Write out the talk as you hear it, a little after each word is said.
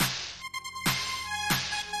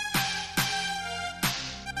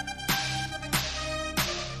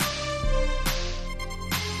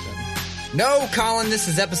No, Colin, this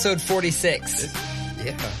is episode 46.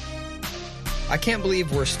 Yeah. I can't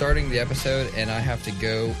believe we're starting the episode and I have to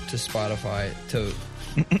go to Spotify to...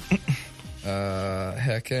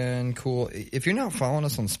 heckin' cool. If you're not following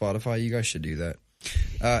us on Spotify, you guys should do that.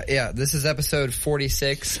 Yeah, this is episode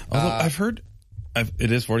 46. Although I've heard...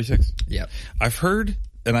 it is 46? Yep. I've heard,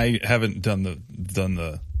 and I haven't done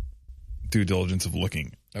the due diligence of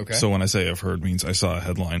looking. Okay. So when I say I've heard means I saw a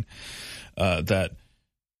headline that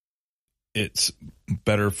it's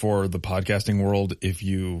better for the podcasting world if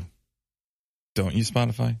you don't use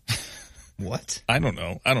Spotify. What? I don't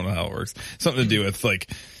know how it works. Something to do with like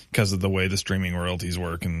because of the way the streaming royalties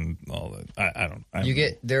work and all that. I don't. You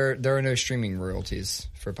get there are no streaming royalties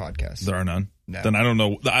for podcasts. There are none. No. Then I don't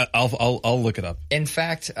know. I'll look it up. In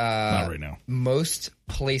fact, not right now. Most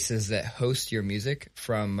places that host your music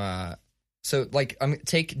from so like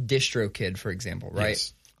take DistroKid for example, right?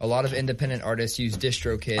 Yes. A lot of independent artists use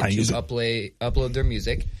DistroKid to upload their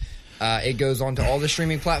music. It goes onto all the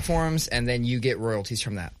streaming platforms, and then you get royalties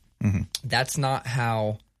from that. Mm-hmm. That's not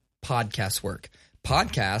how podcasts work.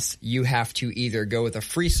 Podcasts, you have to either go with a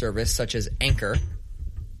free service such as Anchor,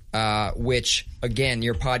 which, again,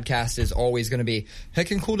 your podcast is always going to be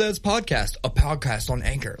Heckin' Cool Dad's Podcast, a podcast on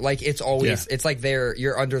Anchor. Like, it's always, it's like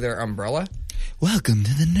you're under their umbrella. Welcome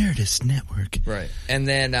to the Nerdist Network. Right. And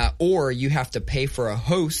then, or you have to pay for a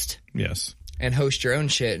host. Yes. And host your own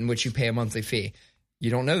shit, in which you pay a monthly fee.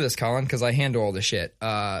 You don't know this, Colin, because I handle all the shit.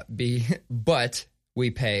 But we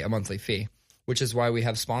pay a monthly fee, which is why we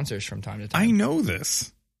have sponsors from time to time. I know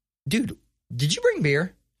this. Dude, did you bring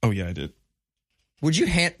beer? Oh, yeah, I did. Would you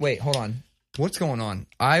wait, hold on. What's going on?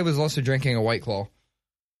 I was also drinking a White Claw.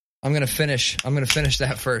 I'm going to finish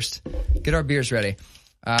that first. Get our beers ready.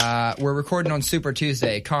 We're recording on Super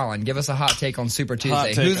Tuesday. Colin, give us a hot take on Super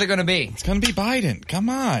Tuesday. Who's it going to be? It's going to be Biden. Come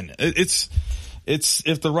on. It's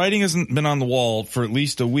if the writing hasn't been on the wall for at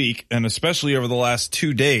least a week, and especially over the last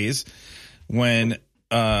 2 days when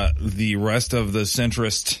the rest of the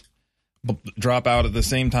centrists drop out at the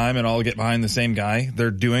same time and all get behind the same guy,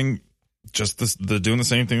 they're doing they're doing the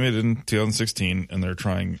same thing they did in 2016, and they're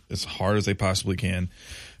trying as hard as they possibly can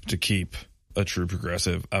to keep a true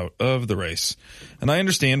progressive out of the race. And I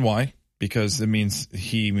understand why, because it means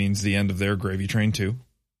the end of their gravy train too,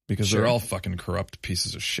 because they're all fucking corrupt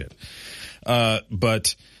pieces of shit.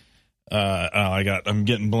 But I'm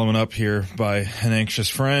getting blown up here by an anxious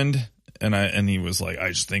friend, and he was like, I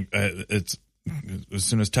just think it's as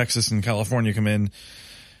soon as Texas and California come in,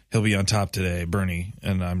 he'll be on top today, Bernie.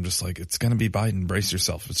 And I'm just like, it's going to be Biden. Brace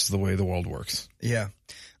yourself. It's the way the world works. Yeah.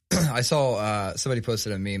 I saw somebody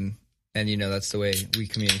posted a meme, and that's the way we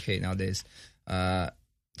communicate nowadays.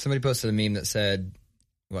 Somebody posted a meme that said,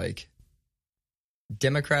 like,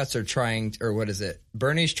 Democrats are trying, or what is it?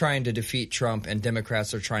 Bernie's trying to defeat Trump, and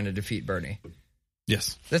Democrats are trying to defeat Bernie.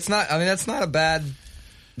 Yes. That's not a bad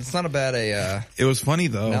it was funny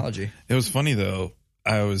though. Analogy. It was funny though.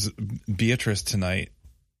 I was Beatrice tonight.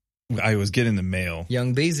 I was getting the mail.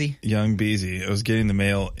 Young Beezy. I was getting the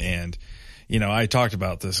mail, and I talked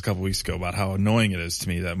about this a couple weeks ago about how annoying it is to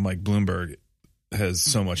me that Mike Bloomberg has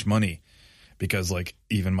so much money, because like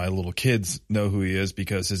even my little kids know who he is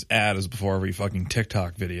because his ad is before every fucking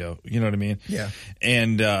TikTok video. You know what I mean? Yeah.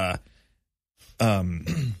 And the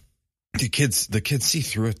kids see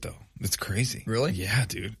through it though. It's crazy. Really? Yeah,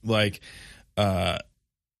 dude. Like, and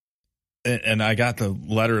I got the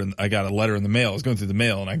letter, and I got a letter in the mail. I was going through the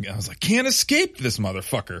mail, and I was like, can't escape this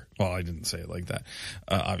motherfucker. Well, I didn't say it like that,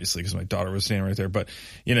 obviously, because my daughter was standing right there. But,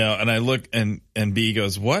 and I look, and B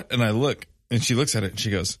goes, what? And I look, and she looks at it, and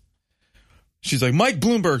she's like, Mike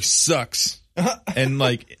Bloomberg sucks. And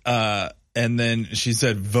like, and then she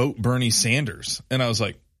said, vote Bernie Sanders. And I was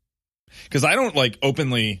like, because I don't like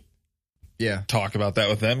openly talk about that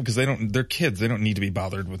with them, because they're kids. They don't need to be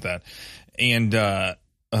bothered with that. And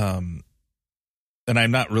I'm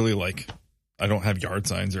not really like, I don't have yard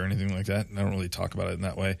signs or anything like that. And I don't really talk about it in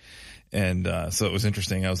that way. And so it was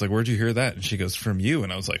interesting. I was like, where'd you hear that? And she goes, from you.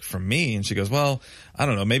 And I was like, from me? And she goes, well, I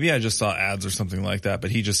don't know. Maybe I just saw ads or something like that. But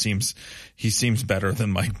he seems better than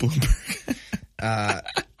Mike Bloomberg.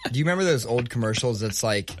 Do you remember those old commercials that's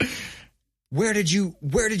like, where did you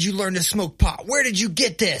learn to smoke pot? Where did you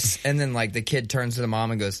get this? And then like the kid turns to the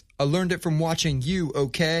mom and goes, I learned it from watching you,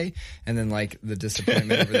 okay? And then like the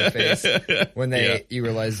disappointment over their face when you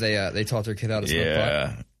realize they taught their kid how to smoke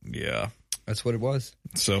pot. Yeah. That's what it was.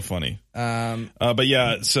 So funny. But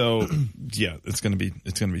yeah, so yeah, it's gonna be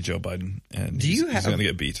Joe Biden, and he's gonna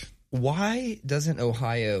get beat. Why doesn't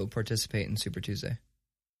Ohio participate in Super Tuesday?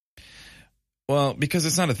 Well, because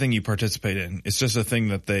it's not a thing you participate in. It's just a thing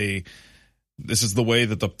that they this is the way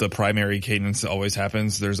that the primary cadence always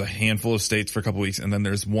happens. There's a handful of states for a couple weeks, and then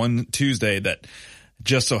there's one Tuesday that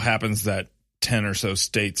just so happens that 10 or so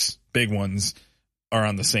states, big ones, are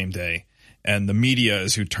on the same day. And the media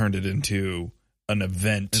is who turned it into an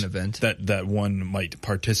event that one might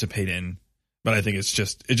participate in. But I think it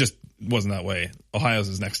just wasn't that way. Ohio's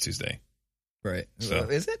is next Tuesday. Right. So,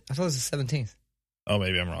 is it? I thought it was the 17th. Oh,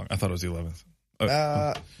 maybe I'm wrong. I thought it was the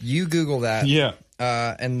 11th. You Google that. Yeah.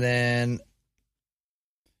 And then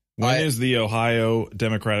when is the Ohio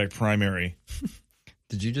Democratic primary?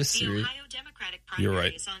 Did you just The see? Ohio Democratic primary You're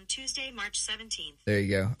right. is on Tuesday, March 17th. There you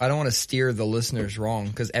go. I don't want to steer the listeners wrong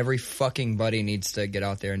because every fucking buddy needs to get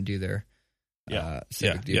out there and do their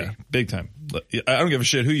civic duty. Yeah, big time. I don't give a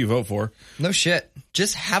shit who you vote for. No shit.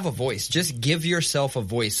 Just have a voice. Just give yourself a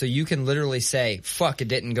voice so you can literally say, fuck, it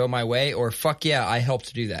didn't go my way, or fuck yeah, I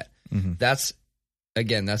helped do that. Mm-hmm. That's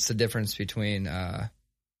the difference between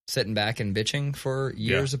sitting back and bitching for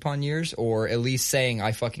years upon years, or at least saying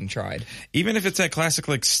I fucking tried. Even if it's that classic,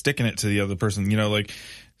 like, sticking it to the other person, you know, like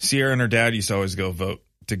Sierra and her dad used to always go vote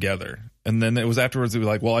together. And then it was afterwards, they were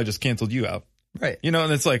like, well, I just canceled you out. Right. You know,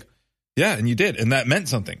 and it's like, yeah, and you did. And that meant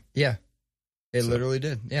something. Yeah. It literally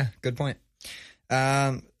did. Yeah. Good point.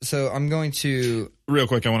 So I'm going to... Real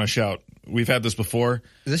quick, I want to shout. We've had this before.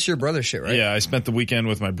 This is your brother's shit, right? Yeah, I spent the weekend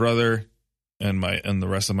with my brother and the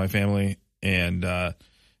rest of my family, and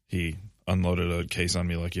he unloaded a case on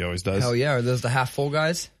me like he always does. Hell yeah. Are those the half full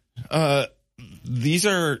guys? These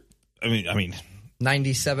are, I mean,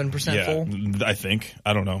 97% full? I think.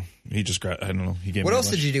 I don't know. He just I don't know. He gave What me else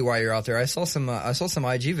did you do while you're out there? I saw some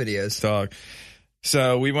IG videos. Dog.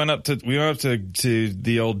 So we went up to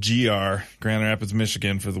the old GR, Grand Rapids,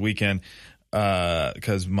 Michigan, for the weekend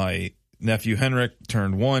because my nephew Henrik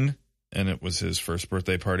turned 1, and it was his first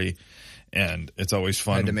birthday party, and it's always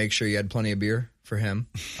fun. I had to make sure you had plenty of beer for him,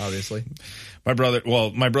 obviously. My brother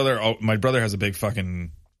has a big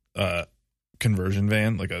fucking conversion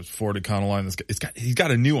van, like a Ford Econoline. He's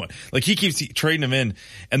got a new one. Like, he keeps trading them in,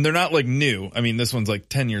 and they're not like new. I mean, this one's like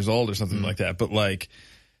 10 years old or something like that, but like,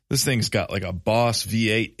 this thing's got like a Boss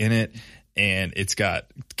V8 in it, and it's got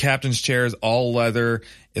captain's chairs, all leather.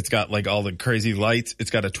 It's got like all the crazy lights.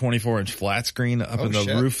 It's got a 24-inch flat screen up in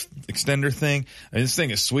the roof extender thing. I mean, this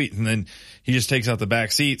thing is sweet. And then he just takes out the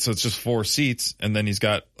back seat, so it's just 4 seats, and then he's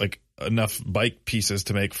got like enough bike pieces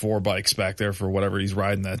to make 4 bikes back there for whatever he's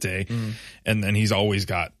riding that day. And then he's always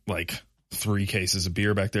got like 3 cases of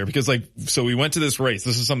beer back there because, like, so we went to this race.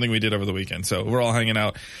 This is something we did over the weekend. So we're all hanging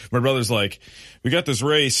out. My brother's like, we got this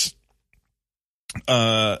race.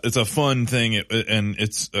 It's a fun thing, and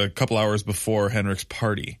it's a couple hours before Henrik's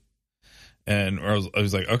party. And I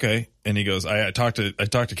was like, okay. And he goes, I talked to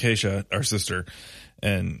Keisha, our sister,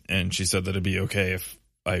 and she said that it'd be okay if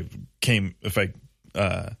I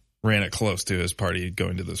ran it close to his party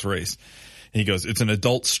going to this race. And he goes, it's an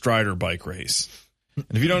adult Strider bike race. And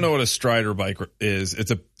if you don't know what a Strider bike is,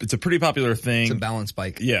 it's a pretty popular thing. It's a balance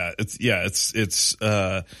bike. Yeah, it's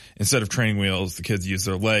instead of training wheels, the kids use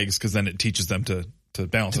their legs because then it teaches them to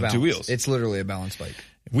balance on 2 wheels. It's literally a balance bike.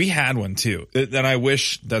 We had one too, and I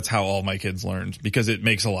wish that's how all my kids learned because it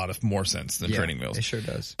makes a lot of more sense than training wheels. It sure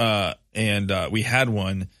does. And we had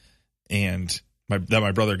one, and that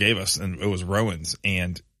my brother gave us, and it was Rowan's,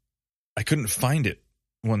 and I couldn't find it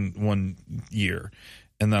one year,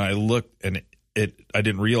 and then I looked, and I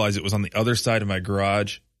didn't realize it was on the other side of my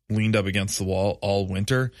garage, leaned up against the wall all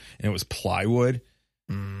winter, and it was plywood.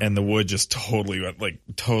 And the wood just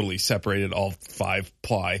totally separated all 5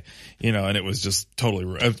 ply, you know, and it was just totally,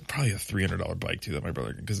 it was probably a $300 bike too that my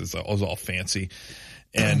brother, because it was all fancy.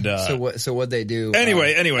 And, so what they do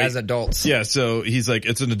anyway, as adults. Yeah. So he's like,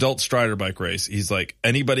 it's an adult Strider bike race. He's like,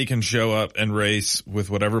 anybody can show up and race with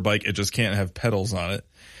whatever bike. It just can't have pedals on it.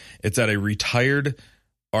 It's at a retired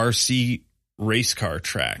RC race car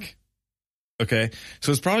track. Okay.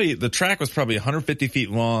 So the track was probably 150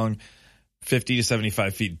 feet long, 50 to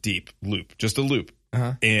 75 feet deep loop, just a loop.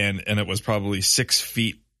 Uh-huh. And it was probably 6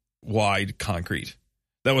 feet wide concrete.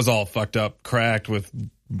 That was all fucked up, cracked with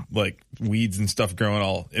like weeds and stuff growing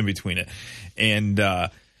all in between it. And,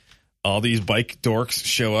 all these bike dorks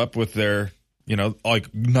show up with their, you know,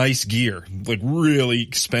 like nice gear, like really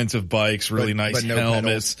expensive bikes, really nice no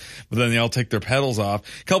helmets, but then they all take their pedals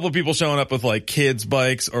off. A couple of people showing up with like kids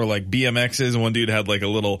bikes or like BMXs. And one dude had like a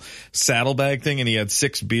little saddlebag thing and he had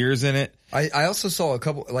 6 beers in it. I also saw a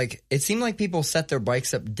couple, like, it seemed like people set their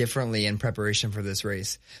bikes up differently in preparation for this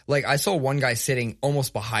race. Like, I saw one guy sitting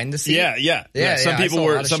almost behind the seat. Yeah. Some I people saw a lot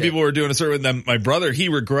were of some shit. people were doing a certain. Then my brother, he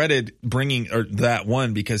regretted bringing that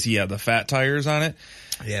one because he had the fat tires on it.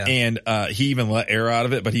 Yeah. And he even let air out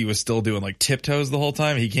of it, but he was still doing like tiptoes the whole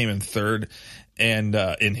time. He came in third. And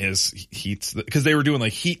in his heats, because they were doing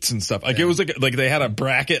like heats and stuff. Like it was like they had a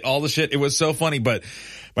bracket, all the shit. It was so funny. But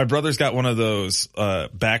my brother's got one of those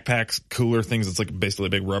backpacks, cooler things. It's like basically a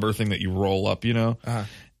big rubber thing that you roll up, you know.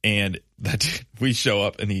 And that we show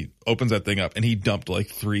up and he opens that thing up and he dumped like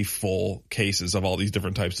 3 full cases of all these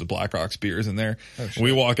different types of Black Rocks beers in there. And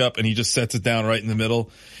we walk up and he just sets it down right in the middle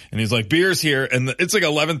and he's like, beer's here. And it's like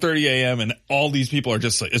 11:30 a.m. and all these people are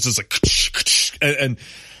just like, it's just like, and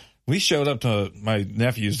we showed up to my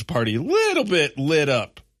nephew's party a little bit lit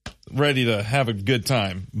up, ready to have a good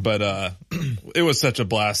time. But it was such a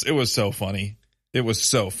blast. It was so funny. It was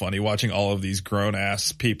so funny watching all of these grown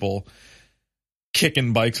ass people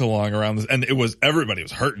kicking bikes along around this, and everybody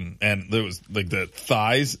was hurting, and there was like the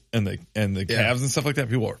thighs and the calves and stuff like that.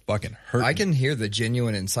 People were fucking hurting. I can hear the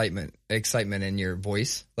genuine excitement in your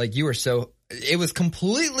voice. Like you were it was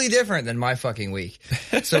completely different than my fucking week.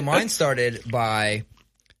 So mine started by,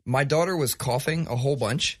 my daughter was coughing a whole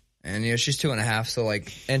bunch, and she's 2.5, so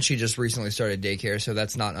like, and she just recently started daycare, so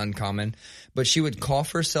that's not uncommon. But she would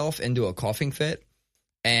cough herself into a coughing fit,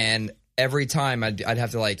 and every time I'd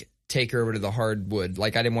have to like take her over to the hardwood.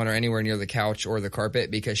 Like I didn't want her anywhere near the couch or the carpet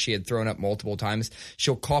because she had thrown up multiple times.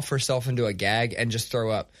 She'll cough herself into a gag and just throw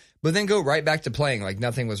up, but then go right back to playing like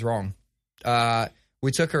nothing was wrong.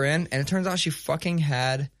 We took her in, and it turns out she fucking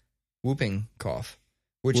had whooping cough.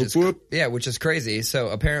 Which is crazy. So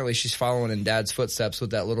apparently she's following in Dad's footsteps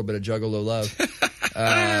with that little bit of Juggalo love.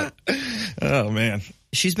 Oh man,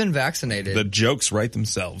 she's been vaccinated. The jokes write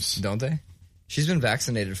themselves, don't they? She's been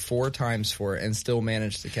vaccinated 4 times for it and still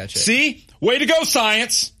managed to catch it. See, way to go,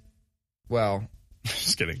 science. Well,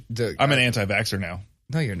 just kidding. I'm an anti-vaxxer now.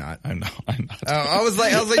 No, you're not. I know. I'm not. I was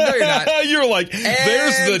like, no, you're not. You're like,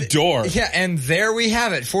 there's the door. Yeah, and there we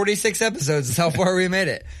have it. 46 episodes is how far we made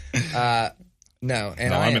it. No,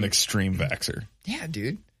 and I'm an extreme vaxxer. Yeah,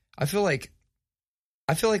 dude. I feel like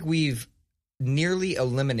we've nearly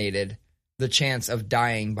eliminated the chance of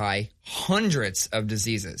dying by hundreds of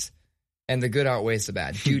diseases, and the good outweighs the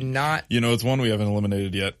bad. Do not. It's one we haven't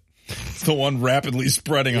eliminated yet. It's the one rapidly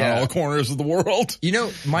spreading on all corners of the world.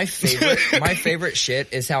 My favorite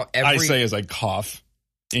shit is how I say as I cough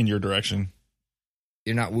in your direction.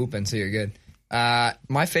 You're not whooping, so you're good.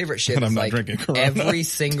 My favorite shit and is I'm not like drinking Corona. every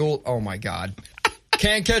single. Oh my god,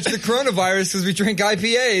 can't catch the coronavirus because we drink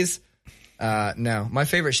IPAs. No, my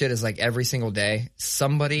favorite shit is like every single day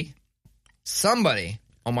somebody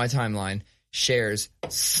on my timeline shares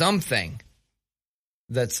something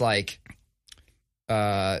that's like,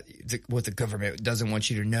 what the government doesn't want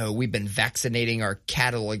you to know. We've been vaccinating our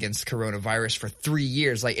cattle against coronavirus for 3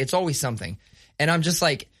 years. Like it's always something, and I'm just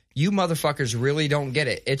like, you motherfuckers really don't get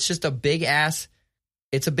it. It's just a big ass.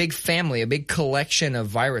 It's a big family, a big collection of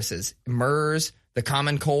viruses. MERS, the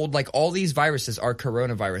common cold, like all these viruses are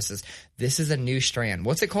coronaviruses. This is a new strand.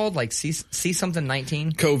 What's it called? Like C something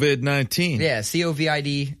 19? COVID-19. Yeah,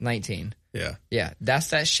 COVID-19. Yeah. Yeah, that's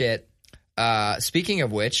that shit. Speaking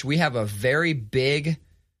of which, we have a very big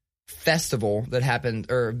festival that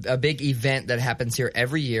happened, or a big event that happens here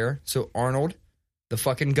every year. So Arnold, the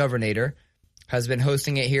fucking governor, has been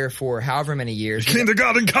hosting it here for however many years.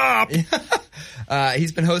 Kindergarten cop!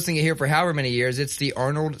 He's been hosting it here for however many years. It's the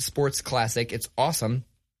Arnold Sports Classic. It's awesome.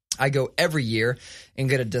 I go every year and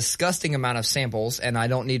get a disgusting amount of samples, and I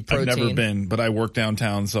don't need protein. I've never been, but I work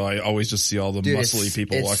downtown, so I always just see all the muscly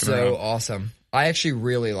people walking around. It's so awesome. I actually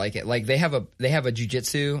really like it. Like they have a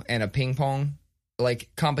jiu-jitsu and a ping pong like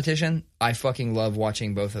competition. I fucking love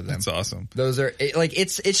watching both of them. That's awesome. Those are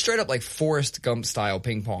it's straight up like Forrest Gump style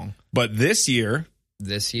ping pong. But this year,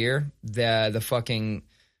 the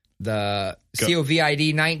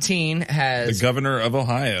COVID-19 has the governor of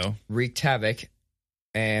Ohio wreaked havoc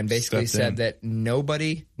and basically said that no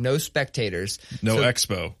spectators,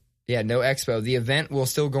 expo. Yeah, no expo. The event will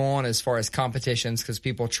still go on as far as competitions because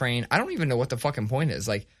people train. I don't even know what the fucking point is.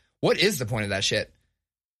 Like, what is the point of that shit?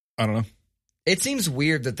 I don't know. It seems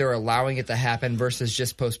weird that they're allowing it to happen versus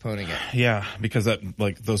just postponing it. Yeah, because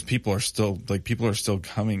those people are still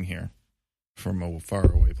coming here from far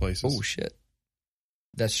away places. Oh shit,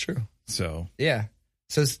 that's true. So yeah,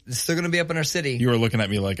 so it's still going to be up in our city. You were looking at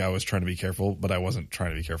me like I was trying to be careful, but I wasn't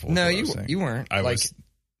trying to be careful. No, you weren't.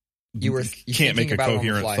 You can't make a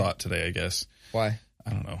coherent thought today, I guess. Why?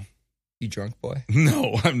 I don't know. You drunk, boy?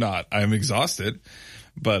 No, I'm not. I'm exhausted,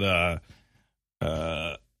 but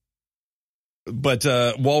But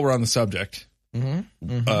while we're on the subject,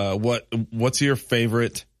 what's your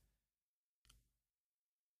favorite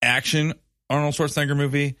action Arnold Schwarzenegger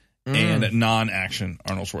movie and non-action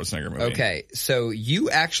Arnold Schwarzenegger movie? Okay, so you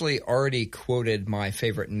actually already quoted my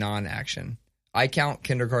favorite non-action. I count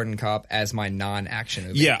Kindergarten Cop as my non-action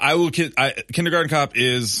movie. Yeah, I will. Kindergarten Cop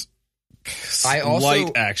is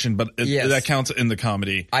light action, but that counts in the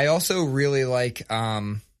comedy. I also really like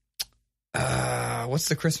what's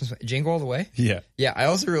the Christmas Jingle All the Way? Yeah, I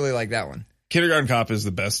also really like that one. Kindergarten Cop is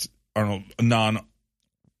the best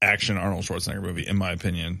non-action Arnold Schwarzenegger movie, in my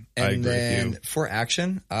opinion. And I agree then with you. for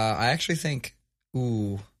action, I actually think,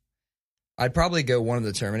 I'd probably go one of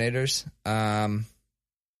the Terminators.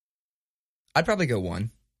 I'd probably go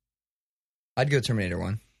one. I'd go Terminator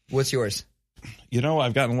 1. What's yours? You know,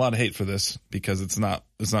 I've gotten a lot of hate for this because it's not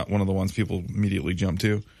one of the ones people immediately jump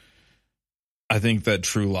to. I think that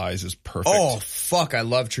True Lies is perfect. Oh, fuck. I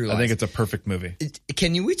love True Lies. I think it's a perfect movie.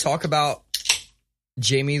 We talk about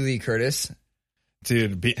Jamie Lee Curtis?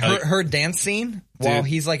 Dude. Her dance scene while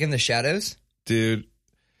he's like in the shadows? Dude.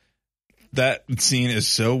 That scene is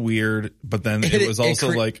so weird, but then it was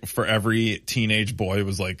also like for every teenage boy, it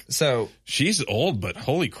was like, so she's old, but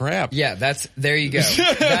holy crap. Yeah, there you go.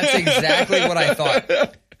 That's exactly what I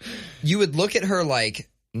thought. You would look at her like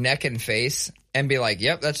neck and face and be like,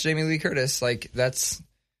 yep, that's Jamie Lee Curtis. Like that's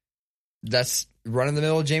run in the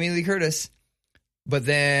middle of Jamie Lee Curtis. But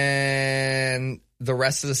then the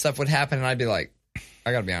rest of the stuff would happen and I'd be like,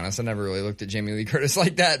 I gotta be honest, I never really looked at Jamie Lee Curtis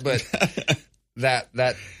like that, but that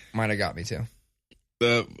might have got me too.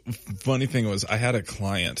 The funny thing was I had a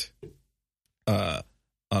client on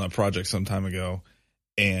a project some time ago,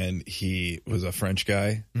 and he was a French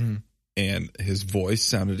guy, and his voice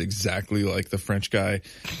sounded exactly like the French guy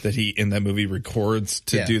that he in that movie records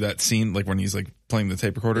to do that scene, like when he's like playing the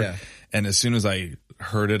tape recorder. Yeah. And as soon as I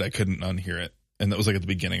heard it, I couldn't unhear it. And that was like at the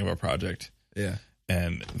beginning of our project. Yeah.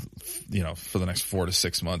 And, you know, for the next 4 to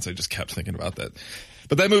 6 months, I just kept thinking about that.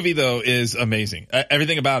 But that movie, though, is amazing.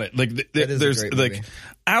 Everything about it. Like, there's like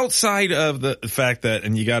outside of the fact that,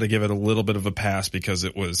 and you got to give it a little bit of a pass because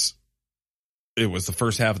it was the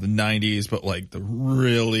first half of the 90s, but like the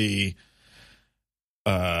really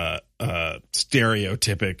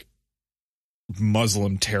stereotypic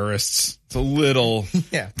Muslim terrorists. It's a little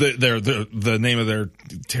the name of their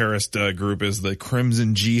terrorist group is the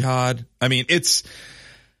Crimson Jihad. I mean, it's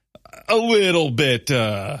a little bit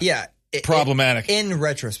problematic in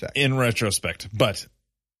retrospect. But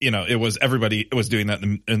you know, it was doing that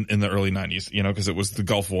in the early 90s, you know, because it was the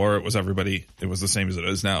Gulf War. It was everybody. It was the same as it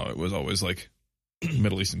is now. It was always like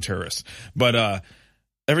Middle Eastern terrorists. But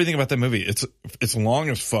everything about that movie, it's long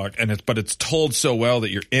as fuck, but it's told so well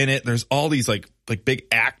that you're in it. There's all these like big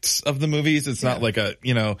acts of the movies. It's not like a,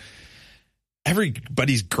 you know,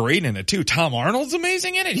 everybody's great in it too. Tom Arnold's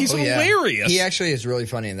amazing in it. He's hilarious. He actually is really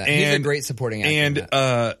funny in that. He's a great supporting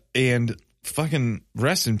actor. And fucking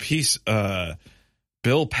rest in peace,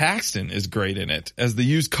 Bill Paxton is great in it as the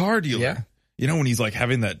used car dealer. Yeah. You know, when he's like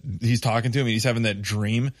he's talking to him and he's having that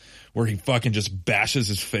dream where he fucking just bashes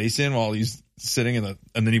his face in while he's sitting and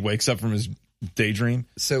then he wakes up from his daydream.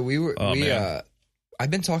 So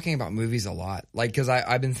I've been talking about movies a lot, like, cause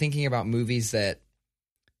I've been thinking about movies that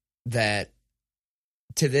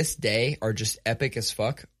to this day are just epic as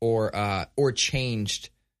fuck or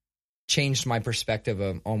changed my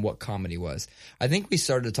perspective on what comedy was. I think we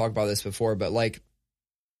started to talk about this before, but like,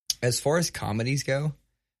 as far as comedies go,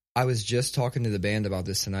 I was just talking to the band about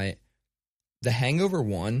this tonight. The Hangover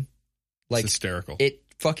 1, like, it's hysterical. It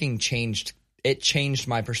fucking changed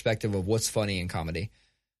my perspective of what's funny in comedy.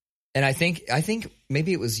 And I think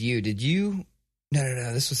maybe it was you. Did you?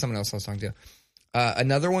 No. This was someone else I was talking to.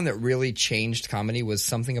 Another one that really changed comedy was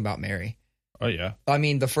Something About Mary. Oh yeah. I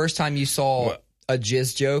mean, the first time you saw a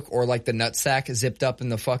jizz joke or like the nutsack zipped up in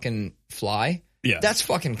the fucking fly. Yeah. That's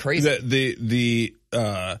fucking crazy.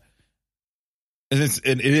 It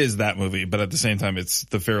is that movie, but at the same time, it's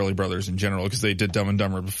the Farrelly brothers in general because they did Dumb and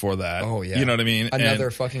Dumber before that. Oh yeah, you know what I mean.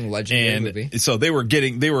 Another fucking legendary movie. So they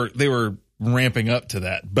were ramping up to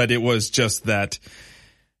that, but it was just that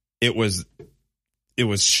it was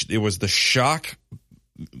the shock,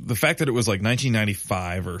 the fact that it was like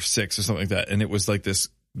 1995 or 6 or something like that, and it was like this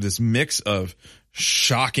mix of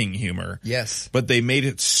shocking humor. Yes, but they made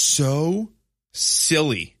it so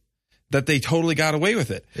silly that they totally got away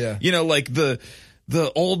with it. Yeah. You know, like the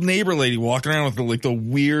old neighbor lady walking around with the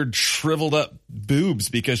weird shriveled up boobs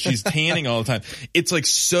because she's tanning all the time. It's like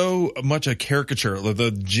so much a caricature.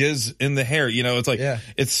 The jizz in the hair, you know, it's like,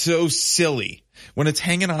 it's so silly. when it's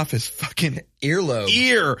hanging off his fucking Earlobe.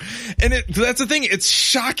 ear. And that's the thing. It's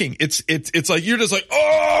shocking. It's like, you're just like,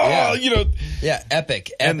 oh, Yeah. you know. Yeah,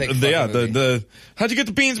 epic. And fucking movie. how'd you get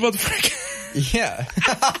the beans, motherfucker? Yeah.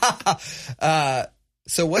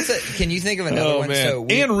 So what's it? Can you think of another one? Man. So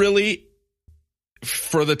And really,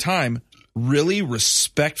 for the time, really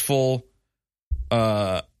respectful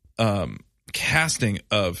casting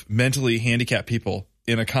of mentally handicapped people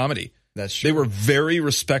in a comedy. that's true. They were very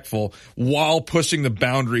respectful while pushing the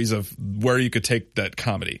boundaries of where you could take that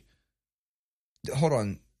comedy. Hold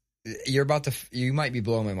on. You might be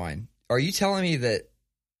blowing my mind. Are you telling me that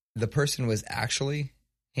the person was actually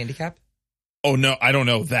handicapped? Oh no, I don't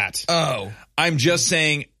know that. Oh. I'm just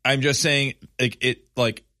saying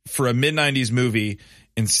like for a mid-90s movie,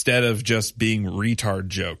 instead of just being retard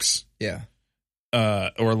jokes, Yeah.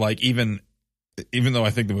 or like even though I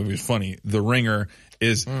think the movie is funny, The Ringer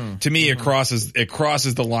is to me it crosses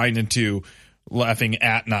the line into laughing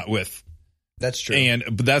at, not with. That's true.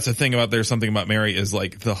 But that's the thing about There's Something About Mary is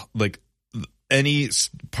any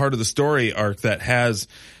part of the story arc that has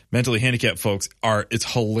mentally handicapped folks it's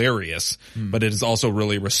hilarious, but it is also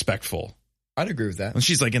really respectful. I'd agree with that. And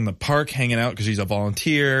she's like in the park hanging out because she's a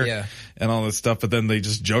volunteer, Yeah. and all this stuff. But then they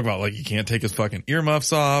just joke about like he can't take his fucking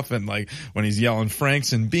earmuffs off, and like when he's yelling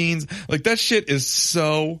Franks and beans, like that shit is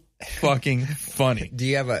so fucking funny. Do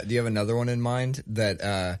you have another one in mind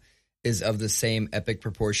that is of the same epic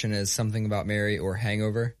proportion as Something About Mary or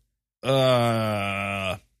Hangover?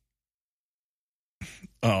 Oh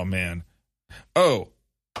man.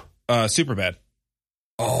 Superbad.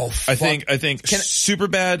 Oh, I think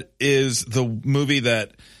Superbad is the movie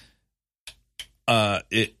that to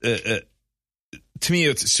me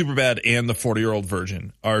it's Superbad and The 40-Year-Old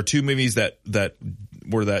Virgin are two movies that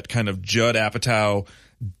were that kind of Judd Apatow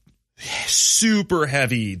super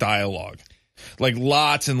heavy dialogue. Like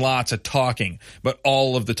lots and lots of talking, but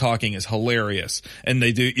all of the talking is hilarious. And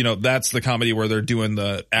they do, that's the comedy where they're doing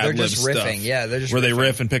the ad-lib They're just stuff. riffing. Yeah, they're just where they riffing.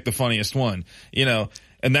 riff and pick the funniest one,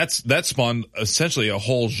 and that spawned essentially a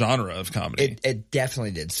whole genre of comedy. It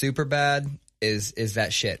definitely did. Superbad is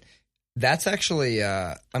that shit. That's actually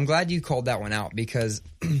I'm glad you called that one out because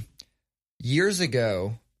years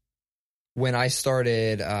ago when I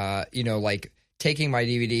started like taking my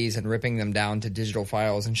DVDs and ripping them down to digital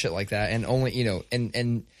files and shit like that, and only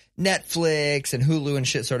and Netflix and Hulu and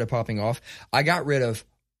shit started popping off, I got rid of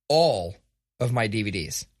all of my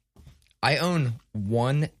DVDs. I own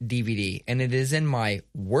one DVD, and it is in my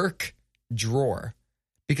work drawer.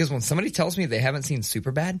 Because when somebody tells me they haven't seen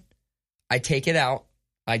Superbad, I take it out,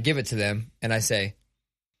 I give it to them, and I say,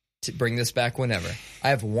 bring this back whenever. I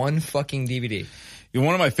have one fucking DVD.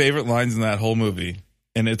 One of my favorite lines in that whole movie,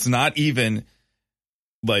 and it's not even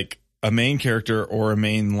like a main character or a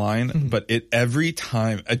main line, but every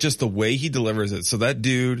time, just the way he delivers it. So that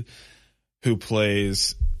dude who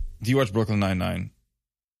plays, do you watch Brooklyn Nine-Nine?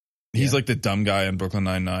 He's like the dumb guy in Brooklyn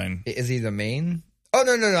Nine-Nine. Is he the main? Oh,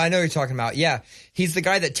 no. I know who you're talking about. Yeah. He's the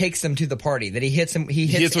guy that takes them to the party, that he hits him. He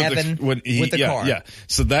hits Evan with the car. Yeah.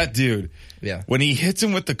 So that dude, Yeah. when he hits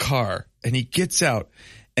him with the car and he gets out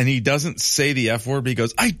and he doesn't say the F word, but he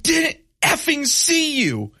goes, I didn't effing see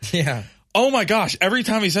you. Yeah. Oh my gosh. Every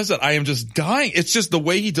time he says that, I am just dying. It's just the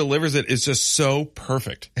way he delivers it is just so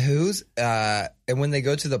perfect. And when they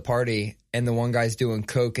go to the party and the one guy's doing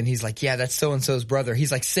coke and he's like, yeah, that's so-and-so's brother.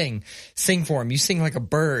 He's like, sing for him. You sing like a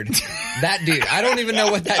bird. That dude, I don't even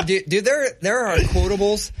know what that dude, there are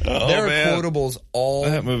quotables. There are quotables all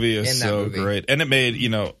that movie is in that so movie. great. And it made,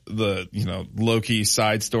 the, low-key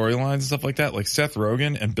side storylines and stuff like that. Like Seth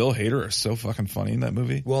Rogen and Bill Hader are so fucking funny in that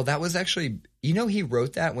movie. Well, that was actually, he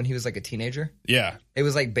wrote that when he was like a teenager. Yeah. It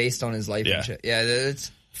was like based on his life Yeah. and shit. Yeah,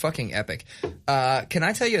 it's fucking epic. Can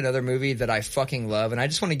I tell you another movie that I fucking love? And I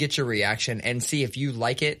just want to get your reaction and see if you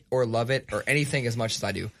like it or love it or anything as much as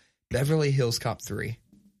I do. Beverly Hills Cop 3.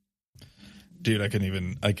 Dude, I couldn't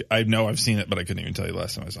even, I know I've seen it, but I couldn't even tell you the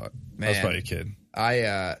last time I saw it. I was Man. probably a kid.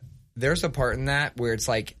 There's a part in that where it's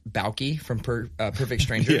like Balky from Perfect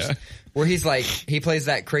Strangers, Yeah. where he's like, he plays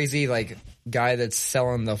that crazy like guy that's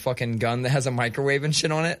selling the fucking gun that has a microwave and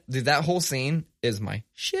shit on it. Dude, that whole scene is my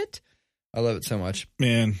shit. I love it so much.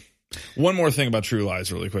 Man, one more thing about True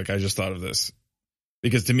Lies really quick. I just thought of this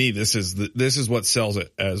because to me, this is what sells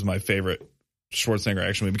it as my favorite Schwarzenegger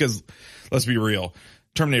action movie, because let's be real.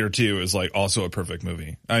 Terminator 2 is like also a perfect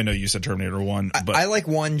movie. I know you said Terminator 1, but I like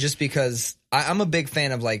 1 just because I'm a big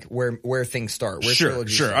fan of like where things start. Where sure,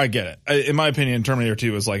 trilogies start. I get it. In my opinion, Terminator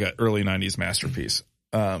 2 is like an early 90s masterpiece.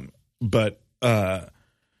 But the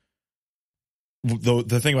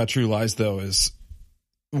thing about True Lies though is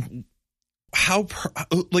how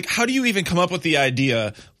do you even come up with the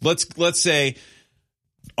idea? Let's say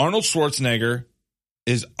Arnold Schwarzenegger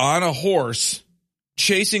is on a horse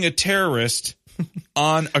chasing a terrorist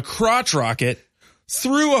on a crotch rocket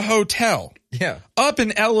through a hotel, up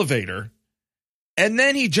an elevator, and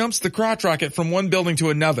then he jumps the crotch rocket from one building to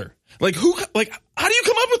another. How do you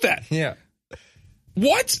come up with that? Yeah.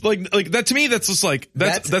 What? Like that to me, that's just like,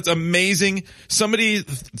 that's amazing. Somebody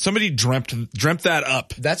dreamt that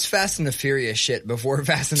up. That's Fast and the Furious shit before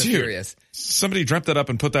Fast and the Furious. Somebody dreamt that up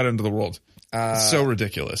and put that into the world. So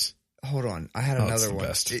ridiculous. Hold on. I had another one.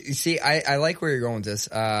 Best. You see, I like where you're going with this.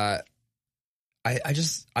 I've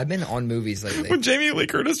been on movies lately. When Jamie Lee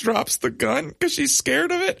Curtis drops the gun because she's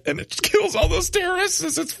scared of it and it kills all those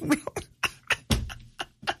terrorists.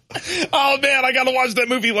 Oh man, I gotta watch that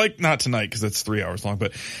movie. Not tonight because it's 3 hours long.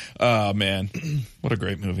 But man, what a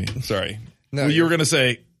great movie. Sorry. No, you were gonna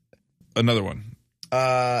say another one.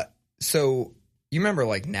 So you remember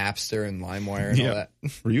Napster and LimeWire and all that?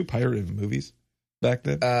 Were you pirating movies back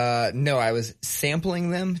then? No, I was sampling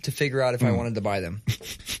them to figure out if I wanted to buy them.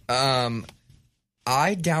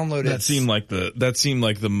 I downloaded. That seemed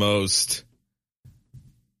like the most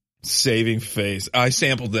saving face. I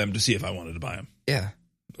sampled them to see if I wanted to buy them. Yeah.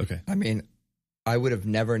 Okay. I mean, I would have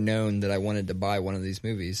never known that I wanted to buy one of these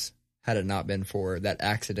movies had it not been for that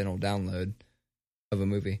accidental download of a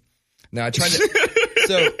movie. Now I tried to.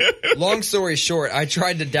 So, long story short, I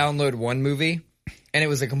tried to download one movie, and it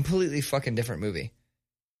was a completely fucking different movie.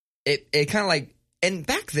 It kind of and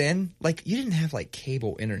back then, you didn't have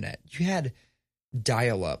cable internet. You had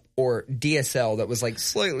dial-up or DSL that was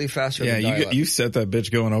slightly faster than dial-up. You set that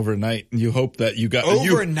bitch going overnight, and you hope that you got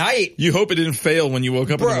overnight. You hope it didn't fail when you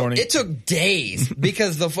woke up in the morning. It took days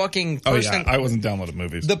because the fucking person. I wasn't downloading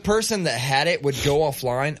movies. The person that had it would go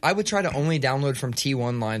offline. I would try to only download from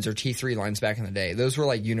T1 lines or T3 lines back in the day. Those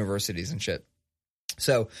were universities and shit.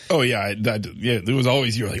 So. Oh yeah, there was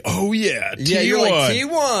always you were like, oh yeah, T1. Yeah, you're like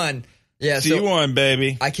T1. Yeah, T1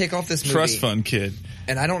 baby. I kick off this movie. Trust fund kid.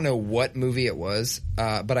 And I don't know what movie it was,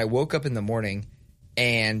 but I woke up in the morning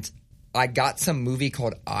and I got some movie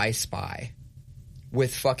called I Spy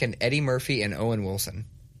with fucking Eddie Murphy and Owen Wilson.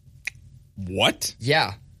 What?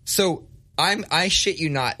 Yeah. So I shit you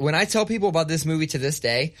not. When I tell people about this movie to this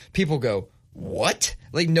day, people go, what?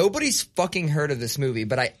 Nobody's fucking heard of this movie,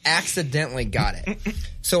 but I accidentally got it.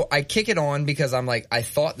 So I kick it on because I'm I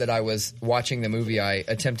thought that I was watching the movie I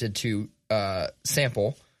attempted to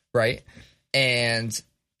sample, right? And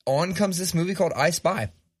on comes this movie called I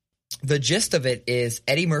Spy. The gist of it is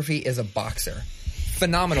Eddie Murphy is a boxer.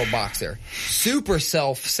 Phenomenal boxer. Super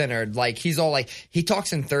self-centered. He's all he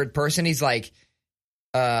talks in third person. He's what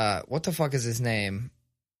the fuck is his name?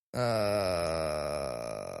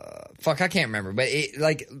 Fuck, I can't remember. But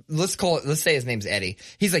let's say his name's Eddie.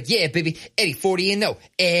 He's yeah, baby, Eddie,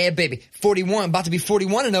 40-0. Baby, 41, about to be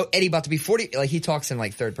 41-0. Eddie about to be 40. He talks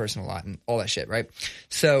in third person a lot and all that shit, right?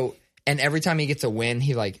 So, and every time he gets a win,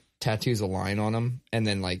 he tattoos a line on him, and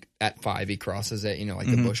then at 5 he crosses it,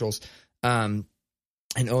 the bushels. And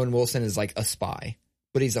Owen Wilson is a spy,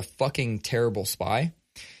 but he's a fucking terrible spy.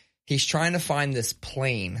 He's trying to find this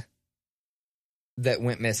plane that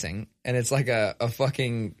went missing, and it's a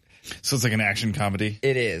fucking. So it's an action comedy.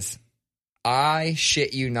 It is. I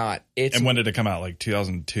shit you not. And when did it come out?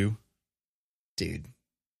 2002? Dude,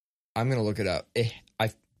 I'm gonna look it up.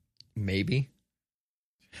 Maybe.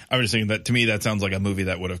 I'm just saying that to me that sounds like a movie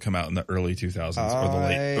that would have come out in the early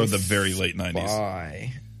 2000s or the very late 90s.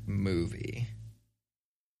 Spy movie.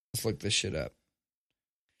 Let's look this shit up.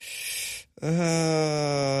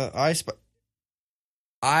 I Spy.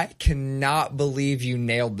 I cannot believe you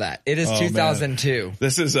nailed that. It is 2002. Man.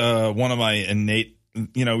 This is one of my innate.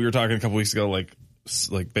 We were talking a couple weeks ago,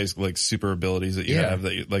 basically super abilities that you have.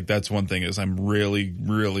 That that's one thing is I'm really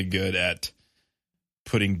really good at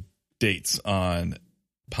putting dates on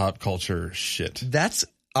pop culture shit.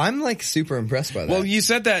 I'm super impressed by that. Well, you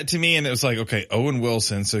said that to me, and it was okay, Owen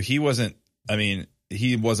Wilson. So he wasn't. I mean,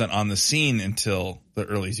 he wasn't on the scene until the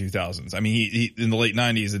early 2000s. I mean, he in the late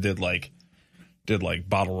 90s, it did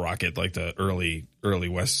Bottle Rocket, the early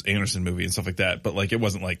Wes Anderson movie and stuff like that. But it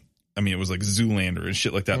wasn't it was Zoolander and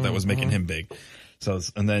shit like that that was making him big. So,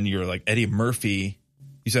 and then you're Eddie Murphy.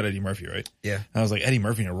 You said Eddie Murphy, right? Yeah. And I was Eddie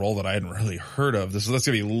Murphy in a role that I hadn't really heard of. That's going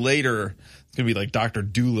to be later. It's going to be Dr.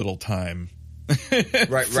 Doolittle time.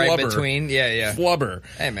 right between. Yeah. Flubber.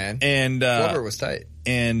 Hey, man. And Flubber was tight.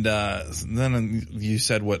 And then you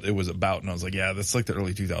said what it was about, and I was yeah, that's the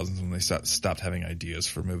early 2000s when they stopped having ideas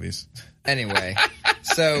for movies. Anyway,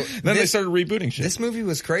 So Then they started rebooting shit. this movie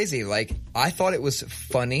was crazy. Like, I thought it was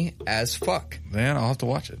funny as fuck. Man, I'll have to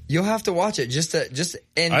watch it. You'll have to watch it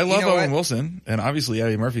and I love you know Owen what? Wilson, and obviously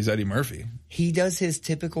Eddie Murphy's Eddie Murphy. He does his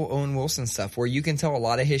typical Owen Wilson stuff where you can tell a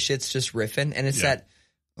lot of his shit's just riffing, and it's that,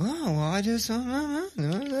 oh, well, I just,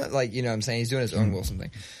 like, you know what I'm saying? He's doing his Owen Wilson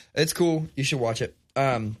thing. It's cool. You should watch it.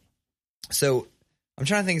 So I'm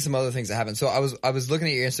trying to think of some other things that happened. So I was looking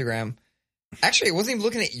at your Instagram. Actually, I wasn't even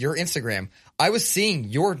looking at your Instagram. I was seeing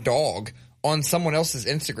your dog on someone else's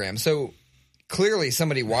Instagram. So clearly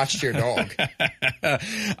somebody watched your dog.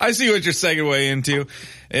 I see what you're segueing into.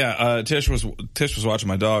 Yeah, Tish was watching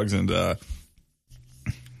my dogs, and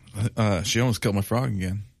she almost killed my frog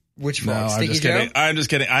again. Which frog? No, Sticky I'm just Joe? kidding. I'm just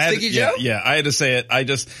kidding. Sticky Joe? Yeah, I had to say it.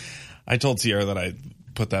 I told Sierra that I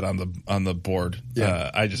put that on the board.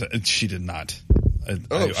 Yeah. She did not.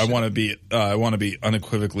 shit. I want to be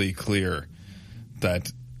unequivocally clear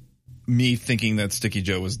that me thinking that Sticky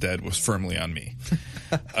Joe was dead was firmly on me.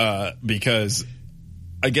 Because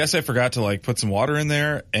I guess I forgot to like put some water in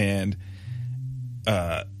there, and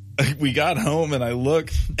we got home and I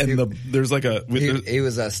look, and there's like a He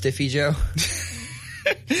was a Stiffy Joe.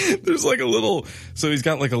 there's like a little, so he's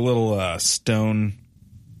got like a little stone,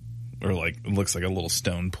 or like it looks like a little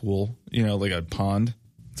stone pool, you know, like a pond.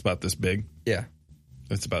 It's about this big. Yeah.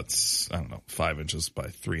 It's about, I don't know, 5 inches by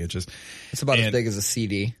 3 inches. It's about as big as a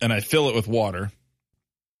CD. And I fill it with water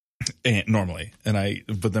normally.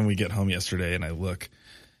 But then we get home yesterday and I look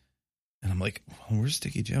and I'm like, well, where's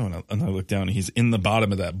Sticky Joe? And I look down and he's in the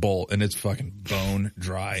bottom of that bowl and it's fucking bone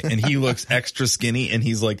dry. And he looks extra skinny and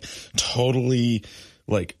he's like totally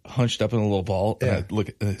like hunched up in a little ball. Yeah. And I look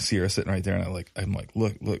at Sierra sitting right there and I'm like,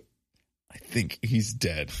 look, I think he's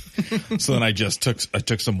dead. So then I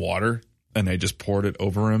took some water and I just poured it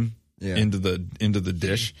over him into the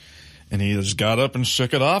dish, and he just got up and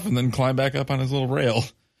shook it off and then climbed back up on his little rail.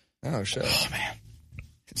 Oh shit. Oh man.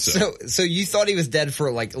 So you thought he was dead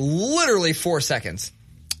for like literally 4 seconds.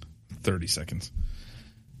 30 seconds.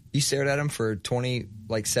 You stared at him for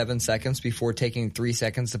 7 seconds before taking 3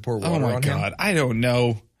 seconds to pour water on him. Oh my god, I don't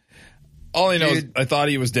know. All I know is I thought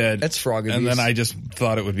he was dead. That's frog abuse. And then I just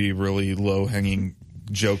thought it would be really low-hanging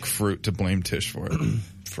joke fruit to blame Tish for it.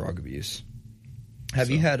 Frog abuse. Have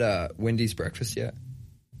you had Wendy's breakfast yet?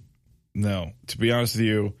 No. To be honest with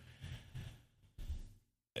you,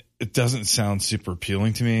 it doesn't sound super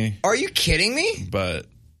appealing to me. Are you kidding me? But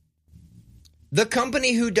the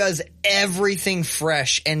company who does everything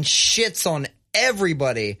fresh and shits on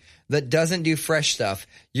everybody that doesn't do fresh stuff,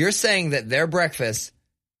 you're saying that their breakfast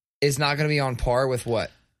is not going to be on par with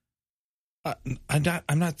what?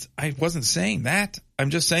 I wasn't saying that. I'm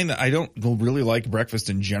just saying that I don't really like breakfast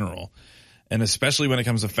in general. And especially when it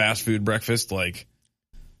comes to fast food breakfast, like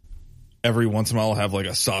every once in a while I'll have like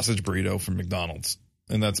a sausage burrito from McDonald's,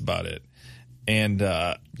 and that's about it. And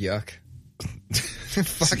yuck.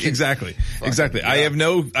 Exactly. Yuck.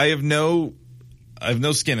 I have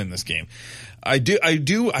no skin in this game. I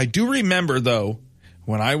do remember though,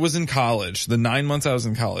 when I was in college, the 9 months I was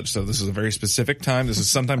in college, so this is a very specific time. This is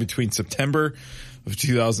sometime between September of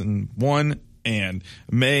 2001 and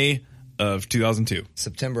May of 2002.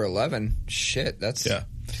 September 11. Shit, that's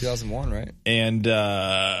 2001, right? And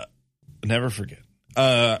never forget.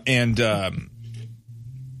 Now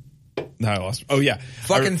I lost. Oh yeah,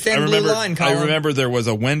 fucking thin blue line, Colin. I remember there was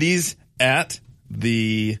a Wendy's at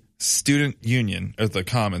the student union at the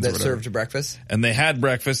Commons that served breakfast, and they had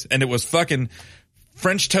breakfast, and it was fucking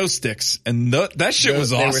French toast sticks, and that shit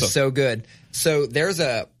was awesome. They were so good. So there's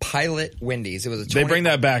a Pilot Wendy's. It was they bring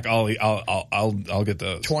that back. I'll get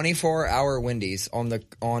those 24-hour Wendy's on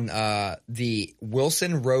the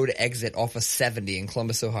Wilson Road exit off of 70 in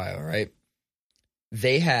Columbus, Ohio. Right?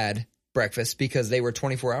 They had breakfast because they were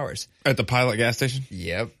 24 hours at the Pilot gas station.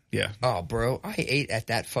 Yep. Yeah. Oh, bro, I ate at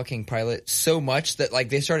that fucking Pilot so much that like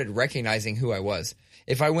they started recognizing who I was.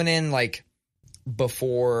 If I went in like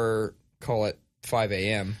before, call it 5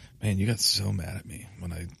 a.m. Man, you got so mad at me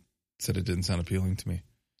when I said it didn't sound appealing to me.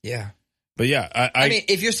 Yeah. But yeah, I mean,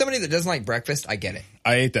 if you're somebody that doesn't like breakfast, I get it.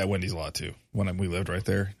 I ate that Wendy's a lot too when we lived right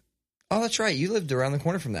there. Oh, that's right. You lived around the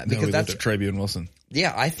corner from that. Because we lived at Trabue and Wilson.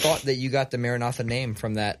 Yeah, I thought that you got the Maranatha name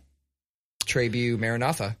from that Trabue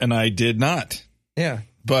Maranatha. And I did not. Yeah.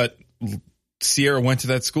 But Sierra went to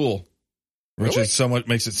that school, which is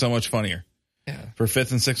makes it so much funnier. Yeah. For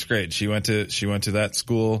 5th and 6th grade, she went to that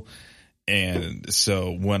school. And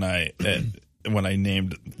so when I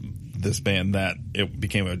named this band that, it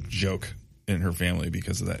became a joke in her family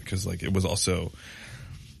because of that. Because like it was also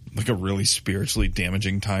like a really spiritually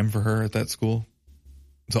damaging time for her at that school.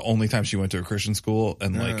 It's the only time she went to a Christian school,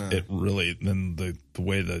 and like it really, then the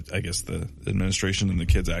way that I guess the administration and the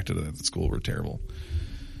kids acted at the school were terrible.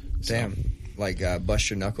 Damn. Like bust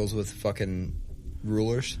your knuckles with fucking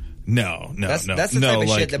rulers? No. That's the type of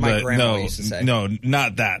shit that my grandma used to say. No,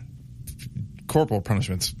 not that. Corporal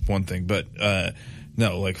punishment's one thing, but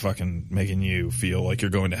no, like fucking making you feel like you're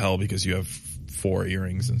going to hell because you have 4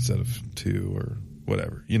 earrings instead of 2 or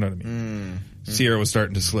whatever. You know what I mean? Sierra was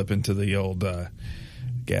starting to slip into the old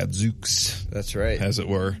gadzooks. That's right. As it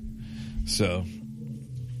were. So.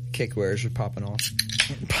 Kick wears are popping off.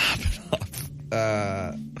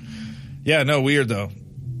 Yeah, no, weird though.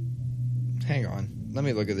 Hang on. Let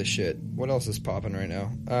me look at this shit. What else is popping right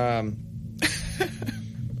now?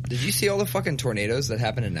 Did you see all the fucking tornadoes that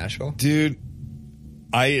happened in Nashville? Dude,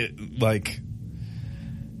 I, like,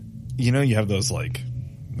 you know, you have those, like,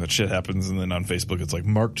 that shit happens and then on Facebook it's like,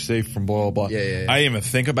 marked safe from blah, blah, blah. Yeah. I didn't even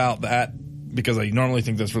think about that because I normally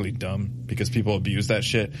think that's really dumb because people abuse that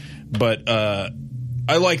shit. But,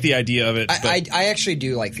 I like the idea of it. I actually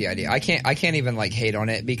do like the idea. I can't even like hate on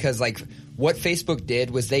it because like what Facebook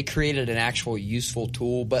did was they created an actual useful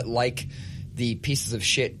tool, but like the pieces of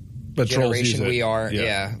shit generation we are,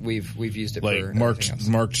 we've used it like for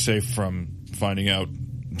marked safe from finding out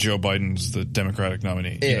Joe Biden's the Democratic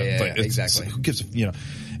nominee. Exactly. Who gives a,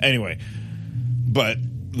 anyway, but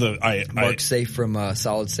marked safe from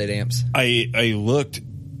solid state amps. I looked.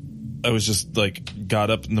 I was just like got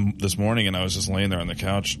up this morning and I was just laying there on the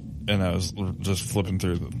couch and I was just flipping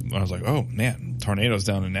through. I was like, oh man, tornadoes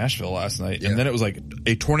down in Nashville last night, and then it was like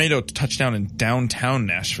a tornado touchdown in downtown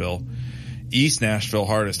Nashville, East Nashville,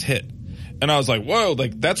 hardest hit. And I was like, whoa,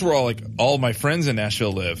 like that's where all my friends in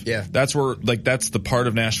Nashville live. Yeah. That's where, like, that's the part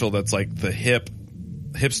of Nashville that's like the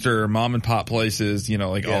hipster mom and pop places,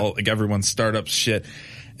 all like everyone's startup shit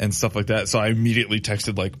and stuff like that. So I immediately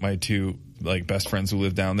texted like my 2 like best friends who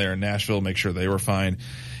live down there in Nashville, make sure they were fine.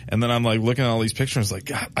 And then I'm like looking at all these pictures, like,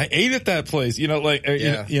 God, I ate at that place,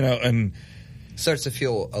 and starts to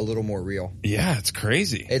feel a little more real. Yeah, it's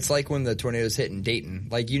crazy. It's like when the tornadoes hit in Dayton.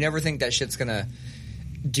 Like you never think that shit's gonna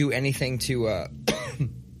do anything to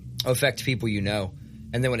affect people you know,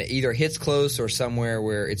 and then when it either hits close or somewhere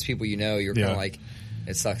where it's people you know, you're kind of like,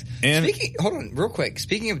 it sucks. And hold on, real quick.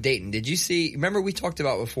 Speaking of Dayton, did you see? Remember we talked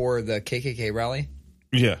about before the KKK rally?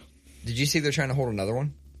 Yeah. Did you see they're trying to hold another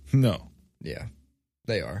one? No. Yeah,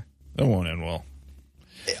 they are. That won't end well.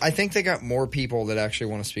 I think they got more people that actually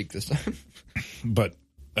want to speak this time. But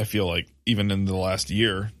I feel like even in the last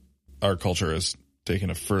year, our culture has taken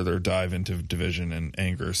a further dive into division and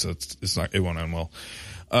anger. So it won't end well.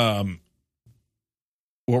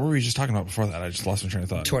 What were we just talking about before that? I just lost my train of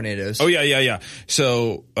thought. Tornadoes. Oh yeah.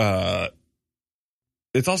 So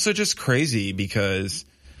it's also just crazy because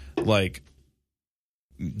like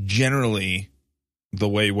generally the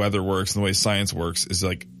way weather works and the way science works is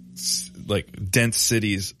like dense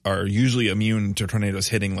cities are usually immune to tornadoes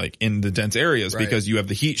hitting like in the dense areas because you have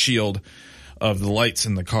the heat shield of the lights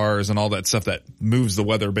in the cars and all that stuff that moves the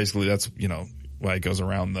weather. Basically, that's, why it goes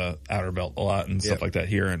around the outer belt a lot and stuff like that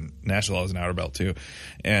here. And Nashville has an outer belt too.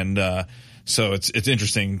 And, so it's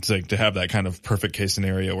interesting to have that kind of perfect case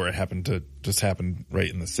scenario where it happened to just happen right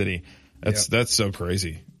in the city. That's so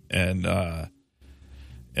crazy. And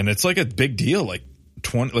it's like a big deal. Like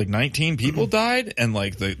 19 people died and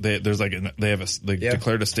like they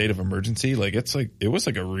declared a state of emergency. Like it was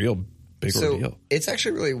like a real big ordeal. It's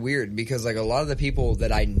actually really weird because like a lot of the people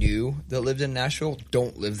that I knew that lived in Nashville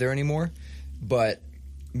don't live there anymore. But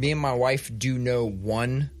me and my wife do know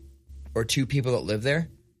 1 or 2 people that live there.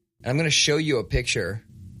 And I'm going to show you a picture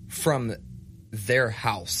from their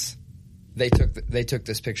house. They took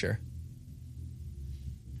this picture.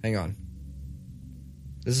 Hang on.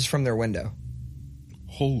 This is from their window.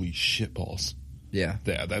 Holy shitballs. Yeah.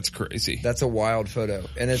 Yeah, that's crazy. That's a wild photo.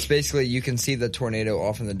 And it's basically, you can see the tornado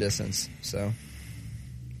off in the distance. So.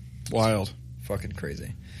 Wild. Fucking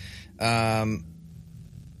crazy.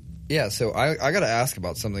 Yeah, so I got to ask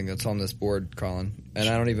about something that's on this board, Colin, and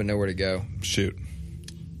I don't even know where to go. Shoot.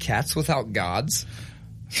 Cats without gods?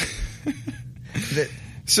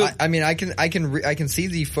 So I mean, I can see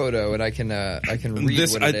the photo and I can read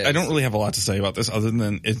this. What it is. I don't really have a lot to say about this other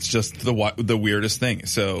than it's just the weirdest thing.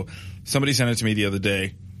 So somebody sent it to me the other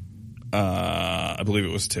day. I believe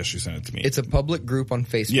it was Tish who sent it to me. It's a public group on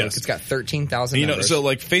Facebook. Yes. It's got 13,000 members. So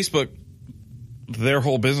like Facebook, their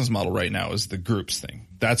whole business model right now is the groups thing.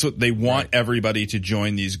 That's what they want everybody to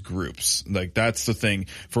join these groups. Like that's the thing.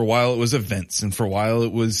 For a while it was events and for a while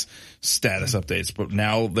it was status updates, but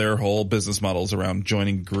now their whole business model is around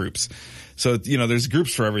joining groups. So, there's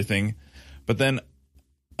groups for everything, but then,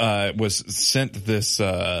 was sent this,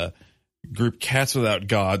 group Cats Without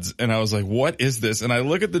Gods, and I was like, what is this? And I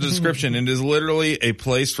look at the description, and it is literally a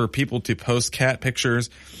place for people to post cat pictures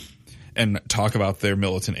and talk about their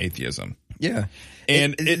militant atheism. Yeah.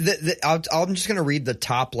 And I'm just going to read the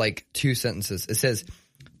top like 2 sentences. It says,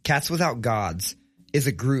 Cats Without Gods is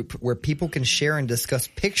a group where people can share and discuss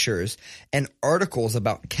pictures and articles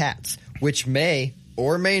about cats, which may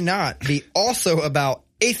or may not be also about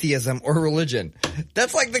atheism or religion.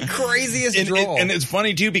 That's like the craziest draw. And it's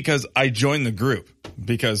funny too, because I joined the group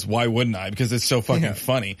because why wouldn't I? Because it's so fucking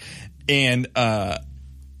funny. And,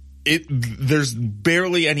 there's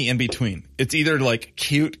barely any in between. It's either like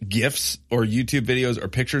cute GIFs or YouTube videos or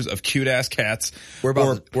pictures of cute ass cats. We're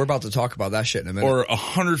about to talk about that shit in a minute. Or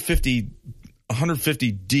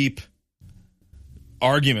 150 deep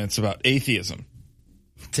arguments about atheism.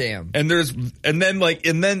 Damn. And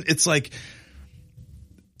then it's like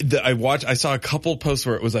I saw a couple posts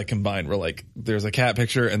where it was like combined, where like there's a cat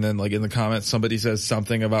picture and then like in the comments somebody says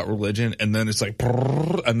something about religion, and then it's like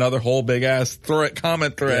another whole big ass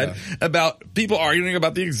comment thread about people arguing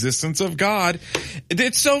about the existence of God.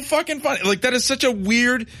 It's so fucking funny. Like that is such a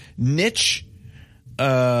weird niche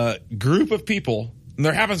group of people, and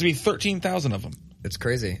there happens to be 13,000 of them. It's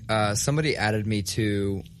crazy. Somebody added me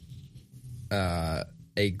to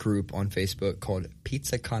a group on Facebook called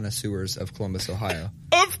Pizza Connoisseurs of Columbus, Ohio.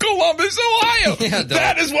 Of Columbus, Ohio! Yeah,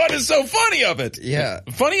 that is what is so funny of it. Yeah.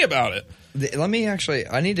 Funny about it.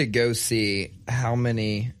 I need to go see how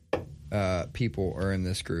many people are in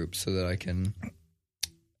this group so that I can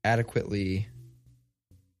adequately...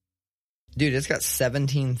 Dude, it's got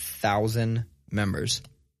 17,000 members.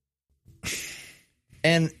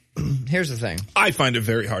 And here's the thing. I find it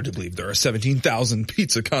very hard to believe there are 17,000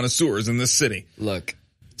 pizza connoisseurs in this city. Look,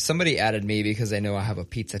 somebody added me because they know I have a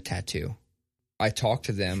pizza tattoo. I talked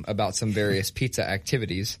to them about some various pizza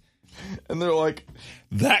activities. And they're like,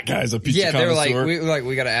 that guy's a pizza connoisseur. They're like,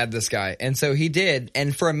 we got to add this guy. And so he did.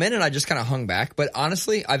 And for a minute, I just kind of hung back. But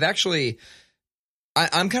honestly, I'm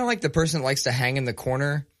kind of like the person that likes to hang in the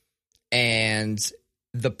corner, and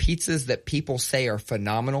the pizzas that people say are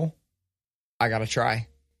phenomenal, I got to try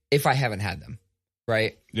if I haven't had them.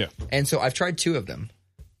 Right? Yeah. And so I've tried 2 of them.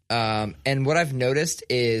 And what I've noticed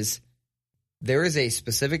is there is a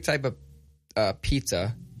specific type of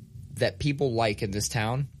pizza that people like in this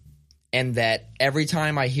town, and that every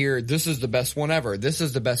time I hear this is the best one ever, this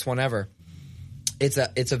is the best one ever, it's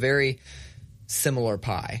a very similar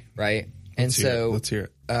pie, right? Let's hear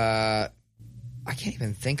it. I can't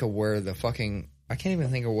even think of what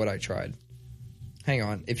I tried. Hang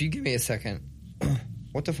on, if you give me a second.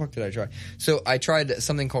 What the fuck did I try? So I tried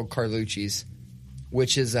something called Carlucci's,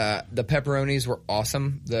 which is the pepperonis were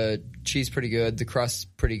awesome, the cheese pretty good, the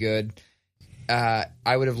crust pretty good.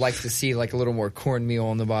 I would have liked to see like a little more cornmeal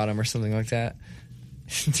on the bottom or something like that.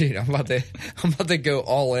 Dude, I'm about to go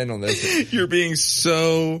all in on this. You're like,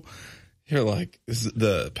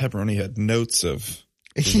 the pepperoni had notes of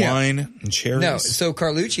wine and cherries. No, so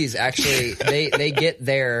Carlucci's actually they get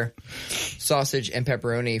their sausage and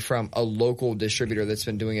pepperoni from a local distributor that's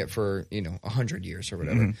been doing it for 100 years or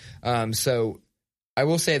whatever. Mm-hmm. So I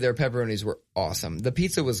will say their pepperonis were awesome. The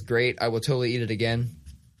pizza was great. I will totally eat it again.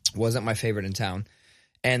 Wasn't my favorite in town.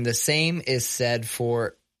 And the same is said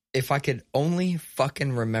for, if I could only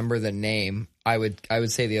fucking remember the name, I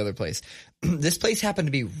would say the other place. This place happened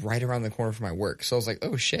to be right around the corner from my work. So I was like,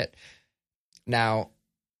 oh shit. Now,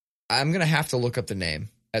 I'm going to have to look up the name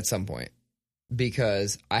at some point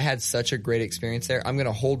because I had such a great experience there. I'm going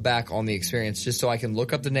to hold back on the experience just so I can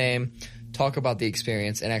look up the name, talk about the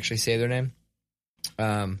experience, and actually say their name.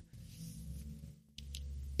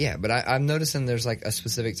 Yeah, but I'm noticing there's like a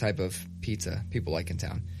specific type of pizza people like in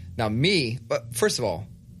town. Now but first of all,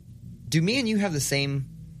 do me and you have the same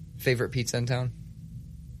favorite pizza in town?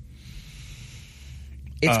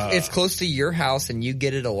 It's close to your house and you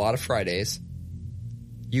get it a lot of Fridays.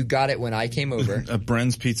 You got it when I came over.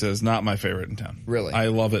 Bren's Pizza is not my favorite in town. Really? I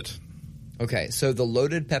love it. Okay, so the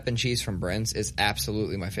loaded pep and cheese from Bren's is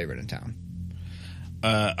absolutely my favorite in town.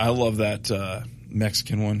 I love that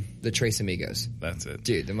Mexican one. The Tres Amigos. That's it.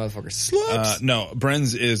 Dude, the motherfucker slaps. No,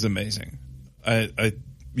 Bren's is amazing.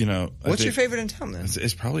 What's your favorite in town then?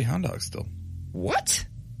 It's probably Hound Dog still. What?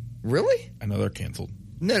 Really? I know they're canceled.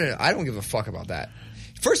 No, I don't give a fuck about that.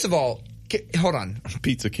 First of all, hold on.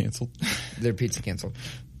 Pizza canceled. Their pizza canceled.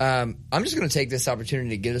 I'm just going to take this opportunity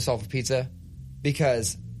to get us off of pizza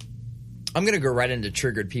because I'm going to go right into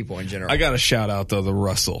triggered people in general. I got to shout out, though, the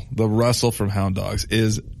Russell. The Russell from Hound Dogs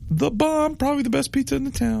is the bomb. Probably the best pizza in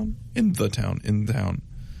the town. In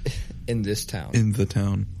this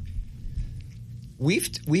town.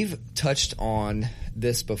 We've touched on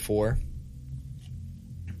this before.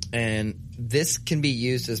 And this can be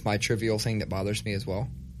used as my trivial thing that bothers me as well.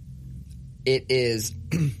 It is,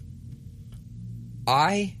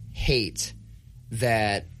 I hate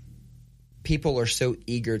that people are so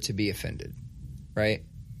eager to be offended, right?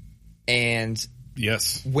 And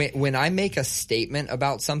Yes. when I make a statement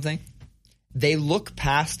about something, they look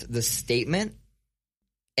past the statement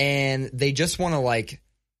and they just want to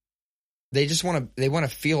they want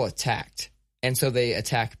to feel attacked. And so they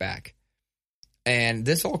attack back. And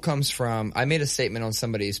this all comes from, I made a statement on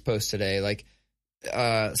somebody's post today. Like,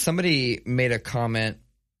 somebody made a comment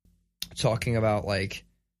talking about like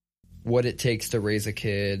what it takes to raise a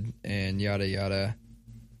kid and yada, yada.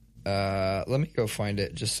 Let me go find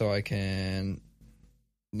it just so I can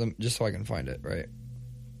find it, right?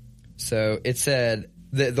 So it said,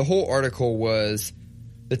 the whole article was,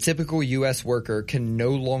 the typical U.S. worker can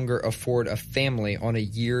no longer afford a family on a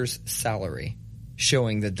year's salary,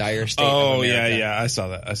 showing the dire state of America. Yeah. I saw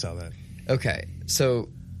that. Okay, so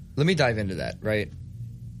let me dive into that, right?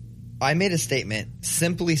 I made a statement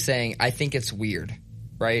simply saying I think it's weird,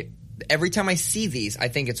 right? Every time I see these, I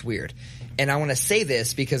think it's weird. And I want to say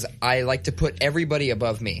this because I like to put everybody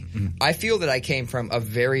above me. I feel that I came from a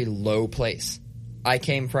very low place. I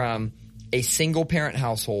came from a single-parent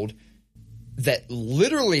household that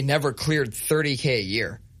literally never cleared $30K a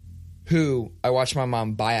year, who I watched my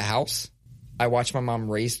mom buy a house. I watched my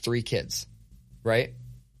mom raise 3 kids, right?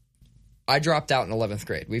 I dropped out in 11th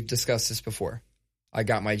grade. We've discussed this before. I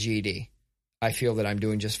got my GED. I feel that I'm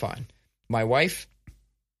doing just fine. My wife,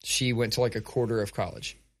 she went to like a quarter of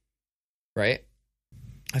college, right?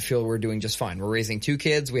 I feel we're doing just fine. We're raising 2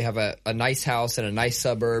 kids. We have a nice house in a nice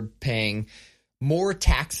suburb, paying more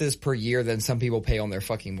taxes per year than some people pay on their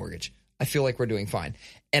fucking mortgage. I feel like we're doing fine.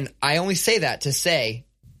 And I only say that to say,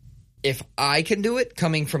 if I can do it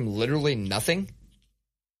coming from literally nothing,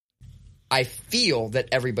 I feel that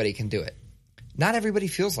everybody can do it. Not everybody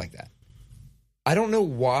feels like that. I don't know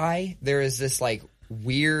why there is this like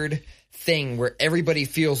weird thing where everybody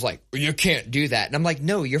feels like, you can't do that. And I'm like,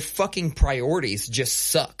 no, your fucking priorities just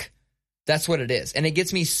suck. That's what it is. And it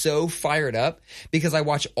gets me so fired up because I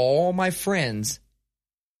watch all my friends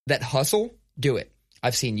that hustle do it.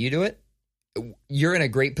 I've seen you do it. You're in a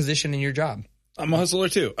great position in your job. I'm a hustler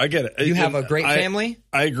too. I get it. You have a great family.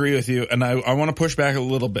 I agree with you, and I want to push back a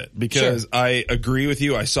little bit because I agree with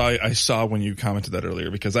you. I saw when you commented that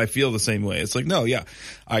earlier because I feel the same way. It's like, no, yeah,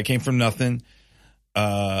 I came from nothing.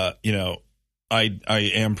 I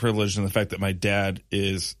am privileged in the fact that my dad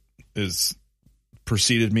is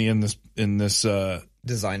preceded me in this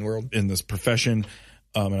design world, in this profession,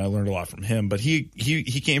 and I learned a lot from him. But he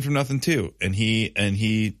came from nothing too, and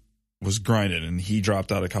he was grinding, and he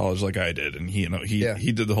dropped out of college like I did, and he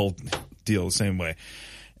did the whole deal the same way,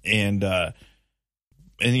 and I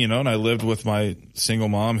lived with my single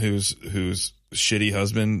mom whose shitty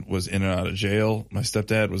husband was in and out of jail. My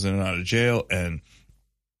stepdad was in and out of jail, and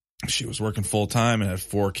she was working full time and had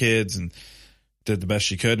 4 kids and did the best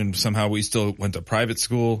she could, and somehow we still went to private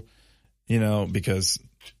school, because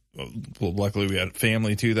luckily we had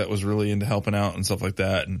family too that was really into helping out and stuff like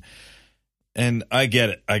that, and I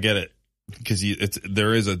get it, because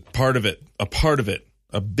there is a big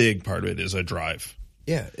part of it is a drive.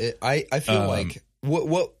 Yeah, I feel like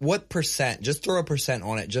what percent? Just throw a percent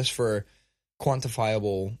on it, just for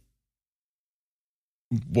quantifiable.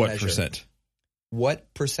 What measure. Percent?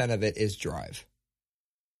 What percent of it is drive?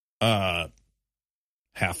 Half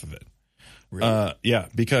of it. Really? Yeah,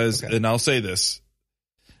 because, Okay. and I'll say this,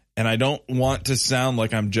 and I don't want to sound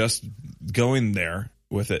like I'm just going there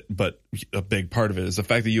with it, but a big part of it is the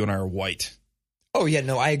fact that you and I are white. Oh yeah,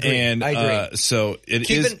 no, I agree. And I agree. so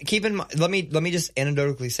Keep in mind. Let me just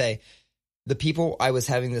anecdotally say, the people I was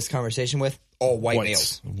having this conversation with, all white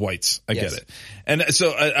males. Whites. I Yes. get it. And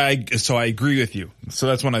so I agree with you. So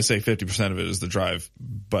that's when I say 50% of it is the drive.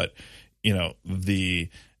 But, the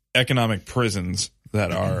economic prisons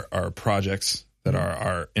that are projects that are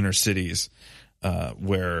our inner cities,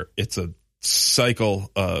 where it's a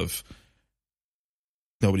cycle of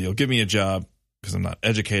nobody will give me a job because I'm not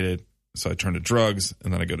educated. So I turn to drugs,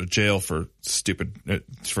 and then I go to jail for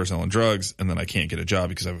selling drugs, and then I can't get a job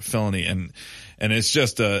because I have a felony, and it's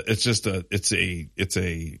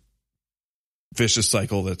a vicious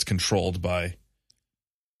cycle that's controlled by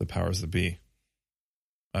the powers that be.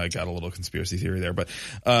 I got a little conspiracy theory there, but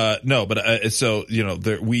so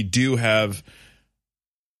we do have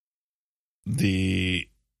the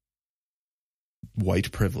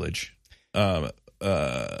white privilege, but.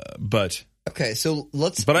 Okay, so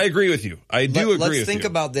But I agree with you. I do agree with you. Let's think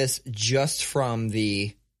about this just from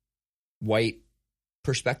the white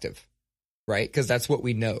perspective, right? Because that's what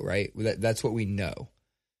we know, right? That's what we know.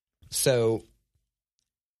 So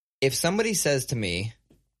if somebody says to me,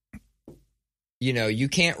 you know, you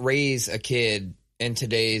can't raise a kid in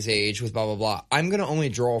today's age with blah, blah, blah, I'm going to only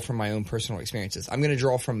draw from my own personal experiences. I'm going to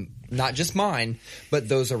draw from not just mine, but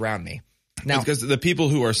those around me. Now, because the people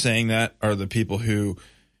who are saying that are the people who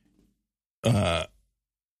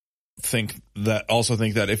think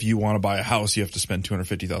that if you want to buy a house, you have to spend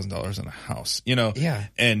 $250,000 on a house, you know,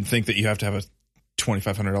 and think that you have to have a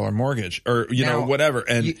 $2,500 mortgage or, you know, whatever.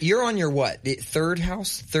 And you're on your what? The third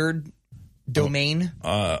domain?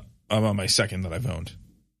 I'm on my second that I've owned.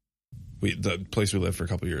 The place we lived for a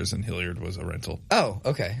couple of years in Hilliard was a rental. Oh,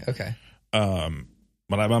 okay.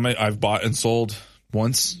 But I've bought and sold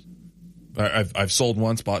once. I've sold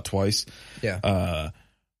once, bought twice. Yeah.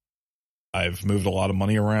 I've moved a lot of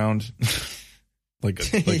money around, like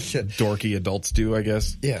dorky adults do, I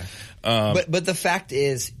guess. Yeah. But the fact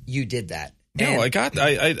is, you did that. No, I got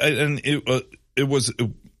and it was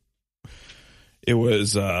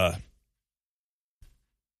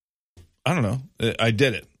I don't know. I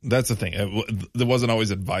did it. That's the thing. It wasn't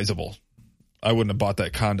always advisable. I wouldn't have bought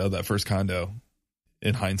that first condo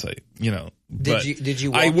in hindsight, you know. Did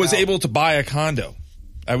you I was able to buy a condo.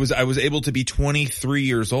 I was able to be 23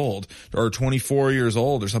 years old or 24 years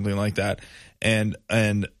old or something like that and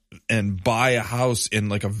buy a house in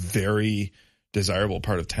like a very desirable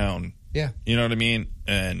part of town. Yeah. You know what I mean?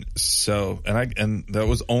 And so, and that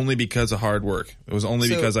was only because of hard work. It was only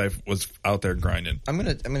because I was out there grinding. I'm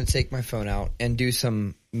going to take my phone out and do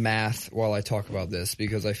some math while I talk about this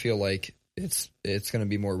because I feel like it's going to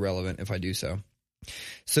be more relevant if I do so.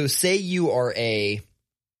 So say you are a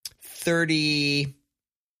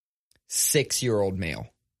 36-year-old male,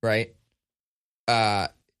 right? And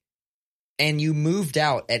you moved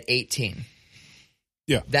out at 18.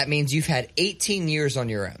 Yeah. That means you've had 18 years on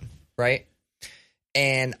your own, right?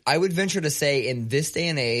 And I would venture to say in this day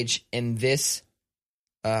and age, in this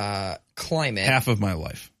climate, half of my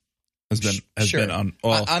life has been on.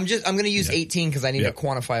 Well, I'm going to use 18 because I need a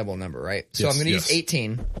quantifiable number, right? So I'm going to use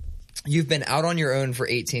 18. You've been out on your own for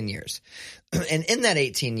 18 years. And in that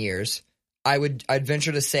 18 years, I'd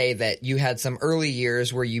venture to say that you had some early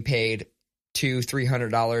years where you paid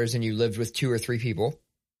 $200-$300 and you lived with 2 or 3 people.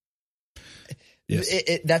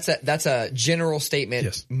 Yes. That's a general statement.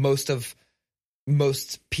 Yes.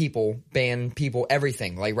 Most people, band people,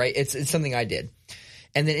 everything, like, right? It's something I did.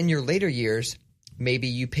 And then in your later years, maybe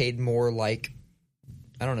you paid more, like,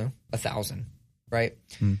 I don't know, $1,000, right?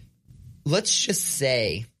 Let's just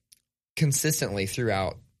say consistently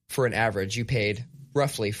throughout, for an average, you paid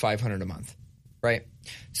roughly $500 a month, right?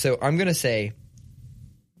 So I'm going to say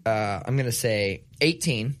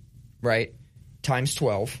 18, right? Times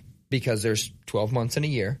 12, because there's 12 months in a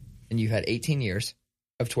year, and you had 18 years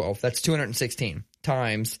of 12. That's 216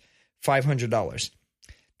 times $500.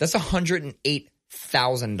 That's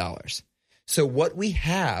 $108,000. So what we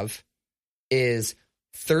have is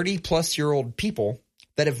 30-plus-year-old people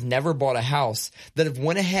that have never bought a house, that have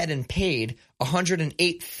went ahead and paid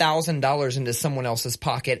 $108,000 into someone else's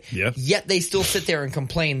pocket, yet they still sit there and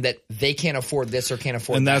complain that they can't afford this or can't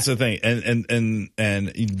afford that. And that's the thing. And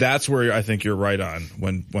that's where I think you're right on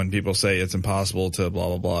when people say it's impossible to blah,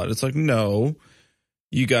 blah, blah. It's like, no,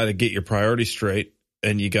 you got to get your priorities straight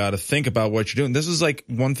and you got to think about what you're doing. This is like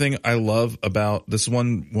one thing I love about this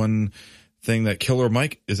one thing that Killer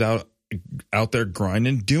Mike is out there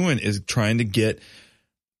grinding, doing, is trying to get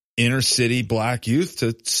inner city black youth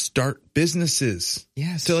to start businesses.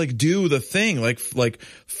 Yes. To like do the thing. Like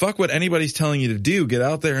fuck what anybody's telling you to do. Get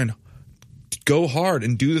out there and go hard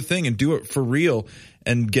and do the thing and do it for real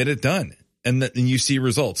and get it done. And you see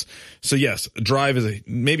results. So yes, drive is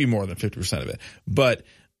maybe more than 50% of it. But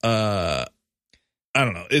I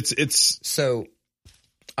don't know. It's so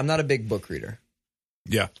I'm not a big book reader.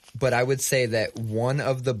 Yeah. But I would say that one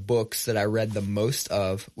of the books that I read the most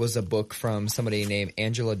of was a book from somebody named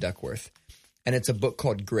Angela Duckworth. And it's a book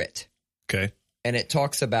called Grit. Okay. And it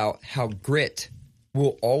talks about how grit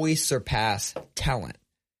will always surpass talent.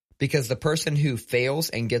 Because the person who fails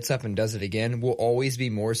and gets up and does it again will always be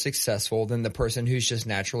more successful than the person who's just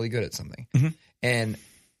naturally good at something. Mm-hmm. And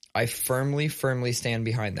I firmly stand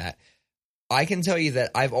behind that. I can tell you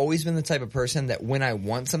that I've always been the type of person that when I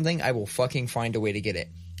want something, I will fucking find a way to get it.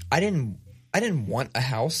 I didn't want a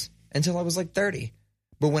house until I was like 30.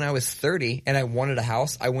 But when I was 30 and I wanted a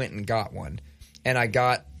house, I went and got one. And I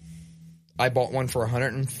bought one for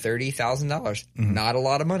 $130,000. Mm-hmm. Not a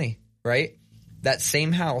lot of money, right? That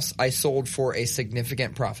same house I sold for a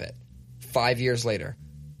significant profit 5 years later.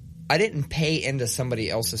 I didn't pay into somebody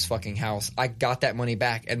else's fucking house. I got that money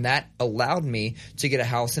back, and that allowed me to get a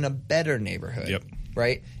house in a better neighborhood. Yep.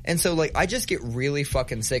 right? And so, like, I just get really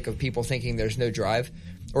fucking sick of people thinking there's no drive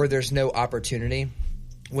or there's no opportunity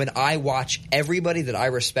when I watch everybody that I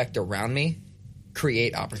respect around me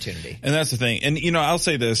create opportunity. And that's the thing. And, you know, I'll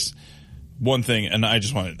say this one thing, and I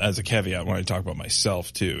just want to, as a caveat, when I talk about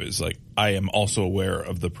myself too, is like, I am also aware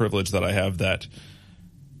of the privilege that I have, that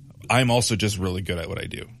I'm also just really good at what I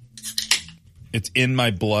do. It's in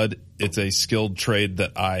my blood. It's a skilled trade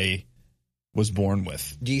that I was born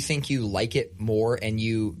with. Do you think you like it more and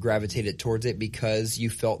you gravitated towards it because you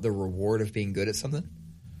felt the reward of being good at something?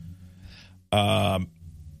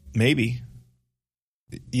 Maybe.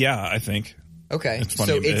 Yeah, I think. Okay. It's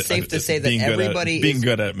funny. So it's safe to say that everybody being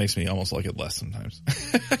good at it makes me almost like it less sometimes.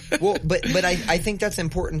 Well, but I think that's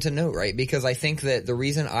important to note, right? Because I think that the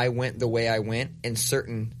reason I went the way I went in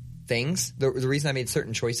certain things, the reason I made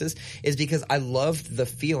certain choices is because I loved the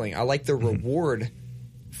feeling. I like the reward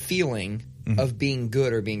feeling of being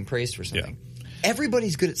good or being praised for something. Yeah.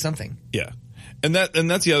 Everybody's good at something. Yeah. And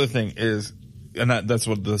that's the other thing is, and that's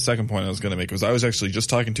what the second point I was going to make was, I was actually just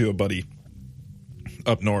talking to a buddy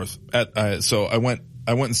up north so I went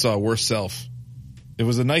and saw Worst Self. It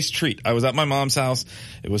was a nice treat. I was at my mom's house.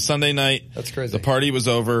 It was Sunday night. That's crazy. The party was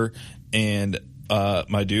over, and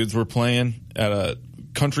my dudes were playing at a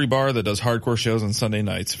country bar that does hardcore shows on Sunday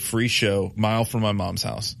nights. Free show, mile from my mom's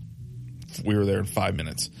house. We were there in 5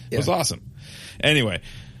 minutes. It was awesome. Anyway,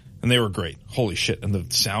 and they were great. Holy shit. And the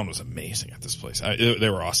sound was amazing at this place. They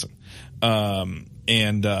were awesome. But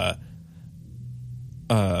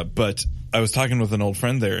I was talking with an old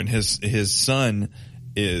friend there, and his son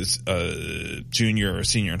is a junior or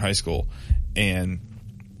senior in high school. And,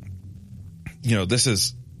 you know,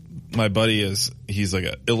 my buddy he's like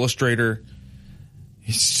an illustrator.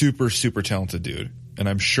 He's super, super talented dude. And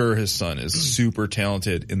I'm sure his son is super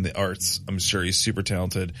talented in the arts. I'm sure he's super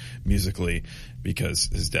talented musically because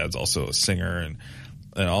his dad's also a singer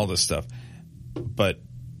and all this stuff. But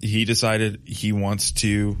he decided he wants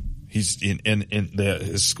to, his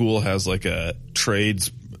school has like a trades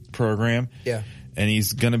program. Yeah. And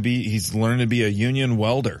he's learning to be a union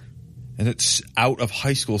welder. And it's out of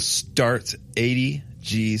high school, starts 80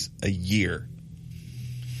 G's a year.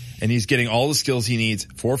 And he's getting all the skills he needs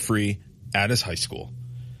for free at his high school.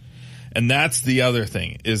 And that's the other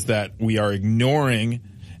thing, is that we are ignoring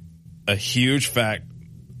a huge faction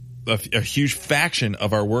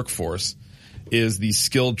of our workforce is these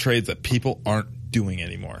skilled trades that people aren't doing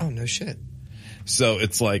anymore. Oh, no shit. So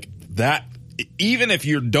it's like that, even if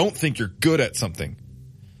you don't think you're good at something,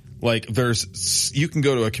 like you can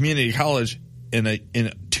go to a community college in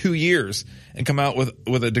 2 years and come out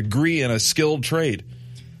with a degree in a skilled trade.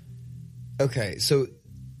 Okay, so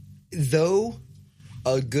though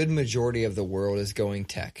a good majority of the world is going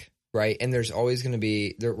tech, right? And there's always going to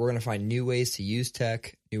be, we're going to find new ways to use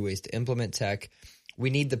tech, new ways to implement tech. We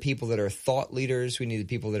need the people that are thought leaders. We need the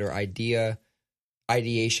people that are ideation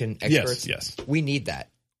experts. Yes. We need that.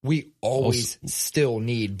 We always still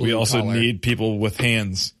need blue We also collar. need people with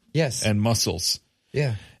hands. Yes. And muscles.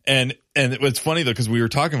 Yeah. And it's funny though, because when we were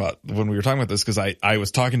talking about this, because I was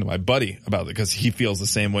talking to my buddy about it, because he feels the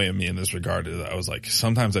same way of me in this regard. I was like,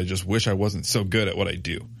 sometimes I just wish I wasn't so good at what I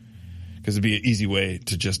do, because it'd be an easy way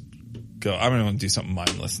to just go, I'm going to do something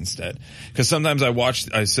mindless instead. Because sometimes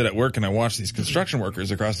I sit at work and I watch these construction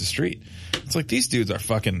workers across the street. It's like, these dudes are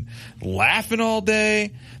fucking laughing all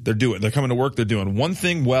day. They're coming to work. They're doing one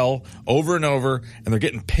thing well over and over, and they're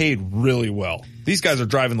getting paid really well. These guys are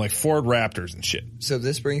driving like Ford Raptors and shit. So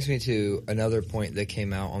this brings me to another point that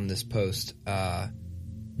came out on this post.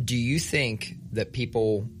 Do you think that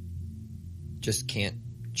people just can't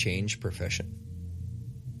change profession?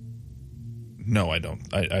 No, I don't.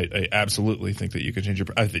 I absolutely think that you can change your.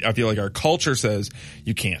 I feel like our culture says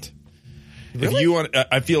you can't. Really? If you want,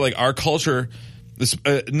 I feel like our culture, this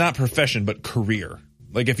not profession but career.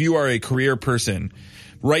 Like if you are a career person,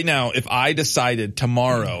 right now, if I decided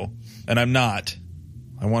tomorrow, and I'm not,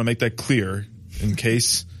 I want to make that clear in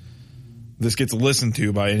case this gets listened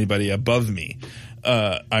to by anybody above me.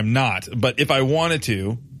 I'm not. But if I wanted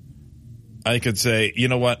to, I could say, you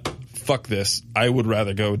know what? Fuck this. I would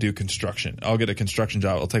rather go do construction. I'll get a construction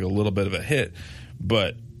job. I'll take a little bit of a hit,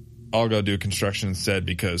 but I'll go do construction instead,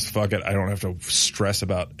 because fuck it. I don't have to stress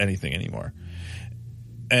about anything anymore.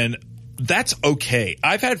 And that's okay.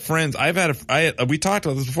 I've had friends. We talked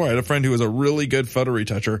about this before. I had a friend who was a really good photo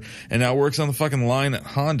retoucher and now works on the fucking line at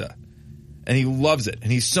Honda, and he loves it.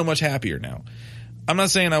 And he's so much happier now. I'm not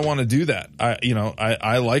saying I want to do that.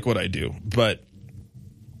 I like what I do, but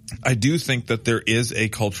I do think that there is a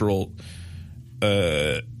cultural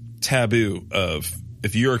taboo of,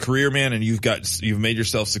 if you're a career man and you've made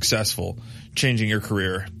yourself successful, changing your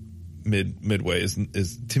career midway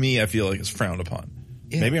is to me, I feel like, is frowned upon.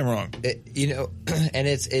 Yeah. Maybe I'm wrong. And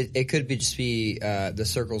it could just be the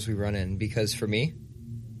circles we run in, because for me,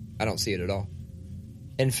 I don't see it at all.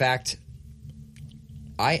 In fact,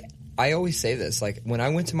 I always say this, like when I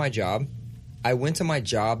went to my job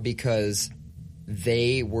because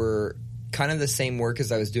they were kind of the same work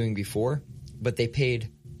as I was doing before, but they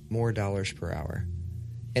paid more dollars per hour.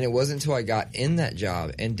 And it wasn't until I got in that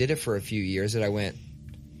job and did it for a few years that I went,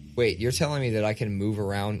 wait, you're telling me that I can move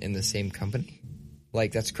around in the same company?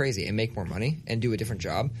 Like, that's crazy, and make more money and do a different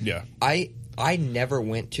job. Yeah. I never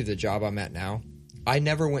went to the job I'm at now. I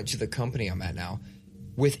never went to the company I'm at now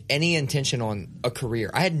with any intention on a career.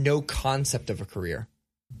 I had no concept of a career.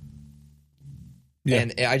 Yeah.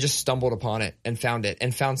 And I just stumbled upon it and found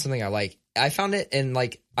something I like. I found it, and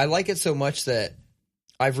like, I like it so much that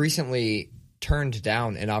I've recently turned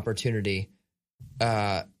down an opportunity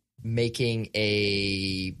making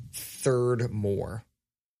a third more.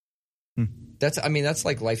 That's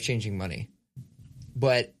like life-changing money.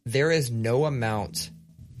 But there is no amount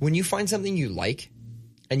when you find something you like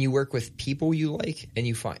and you work with people you like, and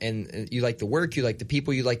you like the work, you like the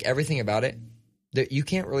people, you like everything about it, that you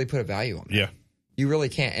can't really put a value on that. Yeah. You really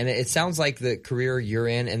can't. And it sounds like the career you're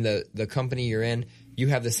in and the company you're in, you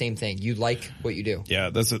have the same thing. You like what you do.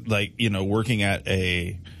 Yeah, that's like, working at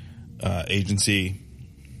a agency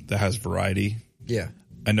that has variety. Yeah.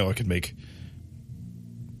 I know I could make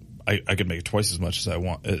twice as much as I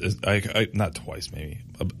want. I not twice, maybe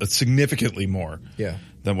significantly more. Yeah.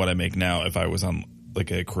 Than what I make now if I was on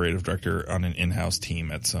like a creative director on an in-house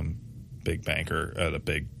team at some big bank or at a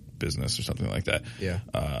big business or something like that. Yeah.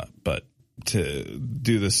 But to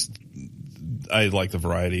do this, I like the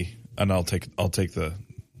variety, and I'll take the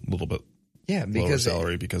little bit because lower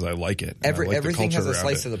salary because I like it. I like everything the has a culture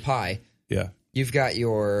slice around of the pie. Yeah. You've got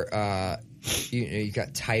your you've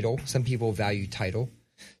got title. Some people value title.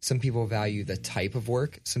 Some people value the type of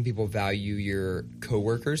work. Some people value your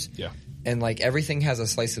coworkers. Yeah. And like, everything has a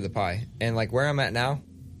slice of the pie. And like, where I'm at now,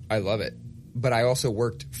 I love it. But I also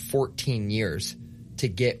worked 14 years to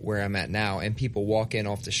get where I'm at now, and people walk in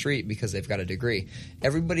off the street because they've got a degree.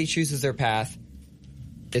 Everybody chooses their path.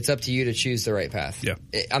 It's up to you to choose the right path. Yeah.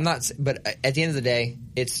 But at the end of the day,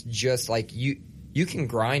 it's just like you can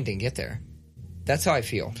grind and get there. That's how I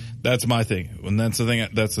feel. That's my thing, and that's the thing.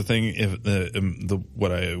 That's the thing. If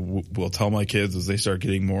what I will tell my kids as they start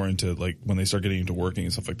getting more into, like, when they start getting into working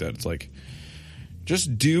and stuff like that, it's like,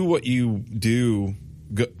 just do what you do.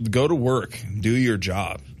 Go to work. Do your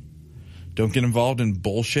job. Don't get involved in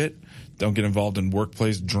bullshit. Don't get involved in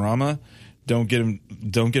workplace drama. Don't get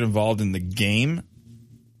involved in the game.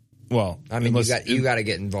 Well, I mean, you got to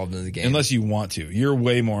get involved in the game. Unless you want to. You're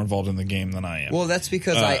way more involved in the game than I am. Well, that's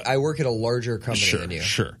because I work at a larger company than you.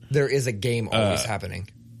 Sure. There is a game always happening.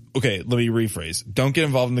 Okay, let me rephrase. Don't get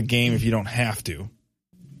involved in the game if you don't have to.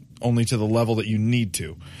 Only to the level that you need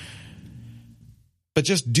to. But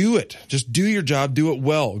just do it. Just do your job. Do it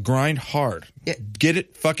well. Grind hard. Yeah. Get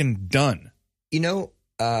it fucking done.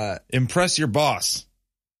 Impress your boss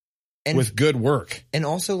with good work. And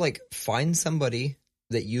also, like, find somebody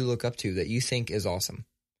that you look up to that you think is awesome.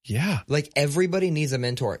 Yeah. Like, everybody needs a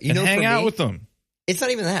mentor. Hang out with them. It's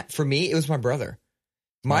not even that. For me, it was my brother.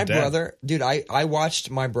 My brother, dude, I watched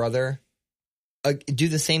my brother do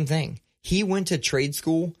the same thing. He went to trade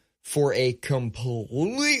school for a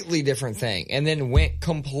completely different thing, and then went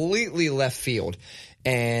completely left field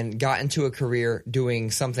and got into a career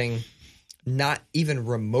doing something not even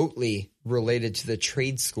remotely related to the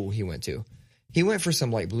trade school he went to. He went for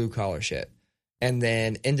some like blue collar shit, and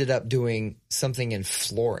then ended up doing something in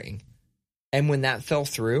flooring. And when that fell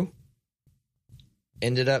through,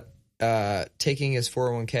 ended up taking his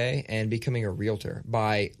 401k and becoming a realtor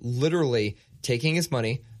by literally taking his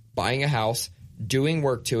money, buying a house, doing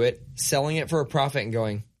work to it, selling it for a profit, and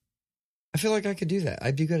going, I feel like I could do that.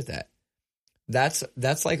 I'd be good at that.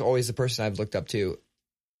 That's like always the person I've looked up to.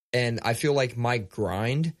 And I feel like my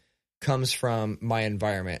grind comes from my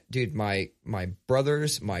environment. Dude, my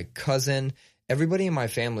brothers, my cousin, everybody in my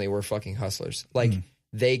family were fucking hustlers. Like,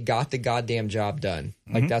 they got the goddamn job done.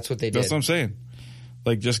 Like, that's what they did. That's what I'm saying.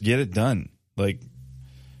 Like, just get it done. Like,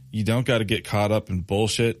 you don't got to get caught up in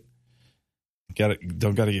bullshit.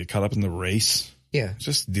 Don't got to get caught up in the race. Yeah.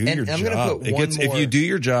 Just do your job. I'm gonna put one more. If you do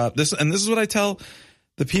your job, this is what I tell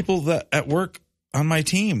the people that at work on my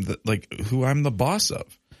team, that like who I'm the boss of.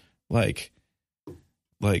 Like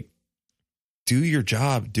do your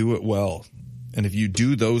job, do it well. And if you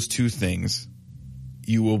do those two things,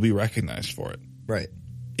 you will be recognized for it. Right.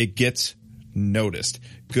 It gets noticed.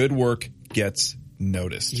 Good work gets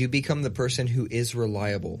noticed. You become the person who is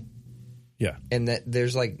reliable. Yeah. And that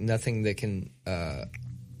there's like nothing that can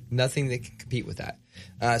compete with that.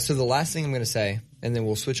 So the last thing I'm going to say, and then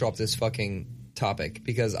we'll switch off this fucking topic,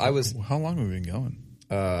 because I was How long have we been going?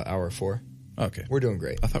 hour 4. Okay. We're doing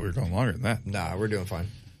great. I thought we were going longer than that. Nah, we're doing fine.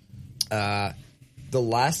 The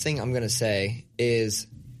last thing I'm going to say is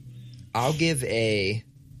I will give a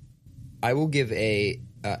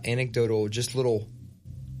anecdotal, just little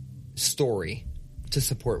story to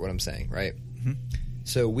support what I'm saying, right? Mm-hmm.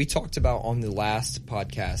 So we talked about on the last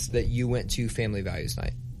podcast that you went to Family Values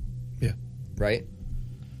Night, Yeah. right?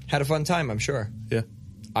 Had a fun time, I'm sure. Yeah.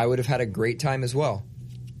 I would have had a great time as well.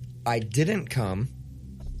 I didn't come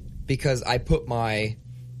because I put my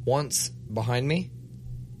wants behind me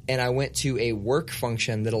and I went to a work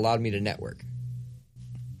function that allowed me to network.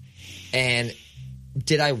 And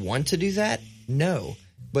did I want to do that? No.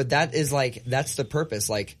 But that's the purpose.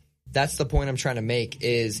 Like, that's the point I'm trying to make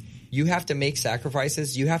is you have to make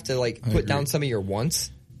sacrifices. You have to put down some of your wants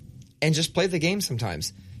and just play the game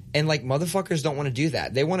sometimes. And motherfuckers don't want to do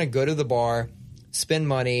that. They want to go to the bar, spend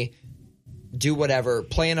money, do whatever,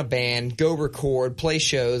 play in a band, go record, play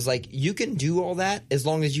shows. You can do all that as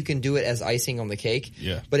long as you can do it as icing on the cake.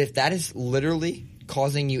 Yeah. But if that is literally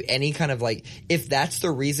causing you any kind of if that's the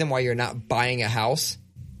reason why you're not buying a house,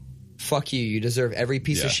 fuck you. You deserve every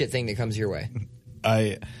piece of shit thing that comes your way.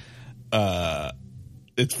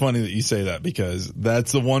 It's funny that you say that because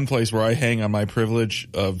that's the one place where I hang on my privilege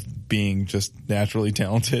of being just naturally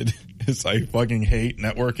talented is I fucking hate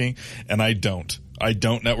networking, and I don't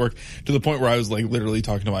network to the point where I was literally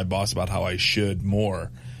talking to my boss about how I should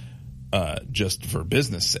more, just for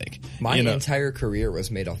business sake. My entire career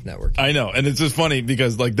was made off networking. I know. And it's just funny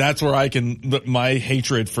because that's where my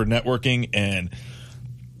hatred for networking and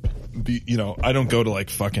I don't go to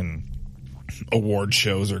fucking award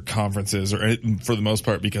shows or conferences or for the most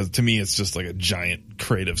part because to me it's just a giant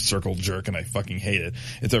creative circle jerk and I fucking hate it.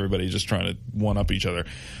 It's everybody just trying to one up each other.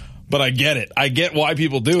 But I get it. I get why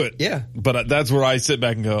people do it. Yeah. But that's where I sit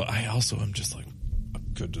back and go, I also am just a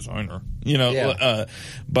good designer, Yeah.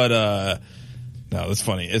 No, that's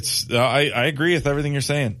funny. It's, I agree with everything you're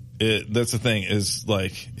saying. That's the thing is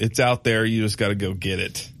it's out there. You just got to go get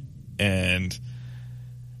it. And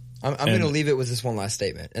I'm going to leave it with this one last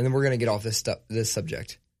statement, and then we're going to get off this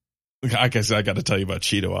subject. I guess I got to tell you about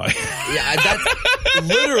Cheeto Eye. Yeah, that's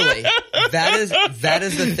literally that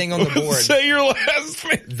is the thing on the board. Say your last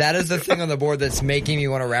thing. That is the thing on the board that's making me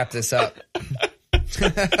want to wrap this up.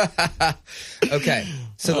 Okay,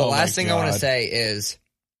 so the last thing I want to say is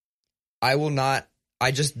I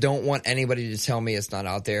just don't want anybody to tell me it's not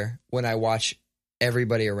out there when I watch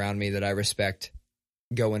everybody around me that I respect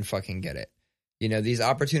go and fucking get it. These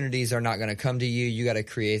opportunities are not going to come to you. You got to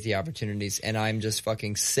create the opportunities. And I'm just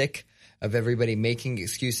fucking sick of everybody making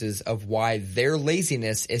excuses of why their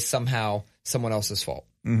laziness is somehow someone else's fault.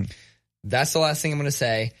 Mm. That's the last thing I'm going to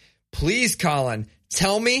say. Please, Colin,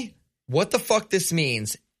 tell me what the fuck this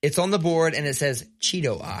means. It's on the board and it says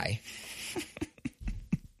Cheeto Eye.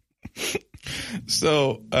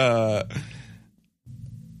 So,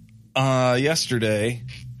 yesterday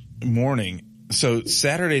morning, so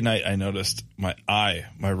Saturday night, I noticed my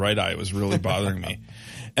right eye was really bothering me.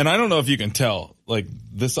 And I don't know if you can tell,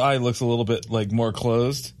 this eye looks a little bit more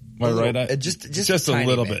closed. My right eye. Just a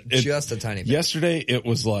little bit. Just a tiny bit. Yesterday, it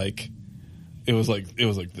was like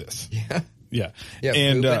this. Yeah. Yeah. Yeah.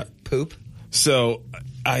 And, poop. So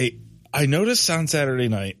I noticed on Saturday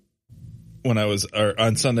night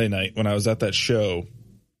on Sunday night when I was at that show,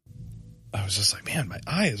 I was just man, my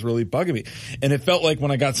eye is really bugging me. And it felt like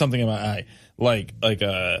when I got something in my eye, like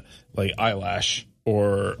eyelash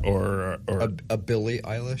or a Billie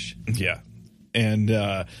Eilish. Yeah. And,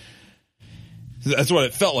 that's what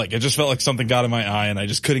it felt like. It just felt like something got in my eye and I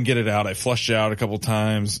just couldn't get it out. I flushed it out a couple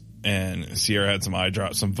times and Sierra had some eye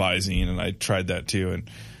drops, some Visine, and I tried that too. And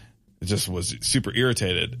it just was super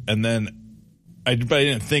irritated. And then I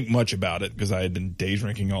didn't think much about it because I had been day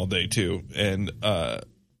drinking all day too. But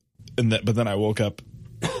then I woke up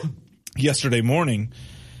yesterday morning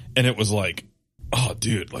and it was oh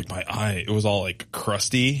dude, my eye, it was all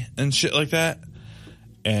crusty and shit like that.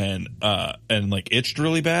 And itched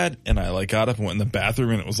really bad. And I got up and went in the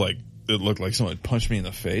bathroom and it was it looked like someone had punched me in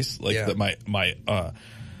the face. That my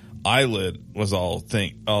eyelid was all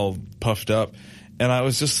puffed up. And I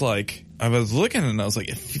was just I was looking and I was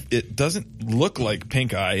it doesn't look like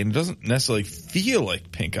pink eye and it doesn't necessarily feel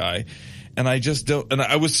like pink eye. And I just don't, and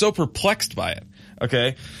I was so perplexed by it.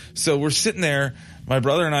 Okay. So we're sitting there. My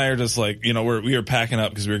brother and I are just we were packing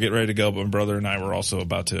up because we were getting ready to go. But my brother and I were also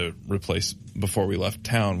about to before we left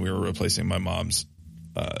town, we were replacing my mom's,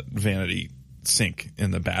 vanity sink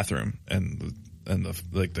in the bathroom and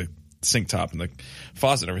the sink top and the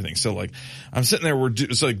faucet and everything. So like I'm sitting there, we're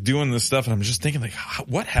doing this stuff, and I'm just thinking like,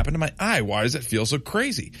 what happened to my eye? Why does it feel so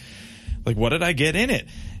crazy? Like, what did I get in it?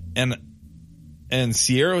 And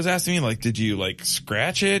Sierra was asking me like, did you like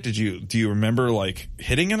scratch it? Do you remember like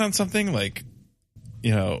hitting it on something? Like,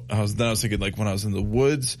 you know, I was thinking like when I was in the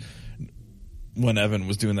woods, when Evan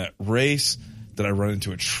was doing that race, did I run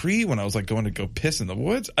into a tree when I was like going to go piss in the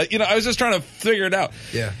woods? I was just trying to figure it out.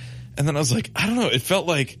 Yeah. And then I was like, I don't know. It felt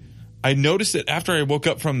like I noticed it after I woke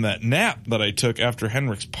up from that nap that I took after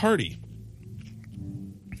Henrik's party.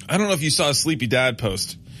 I don't know if you saw a Sleepy Dad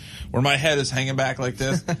post where my head is hanging back like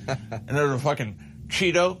this and there's a fucking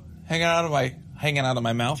Cheeto hanging out of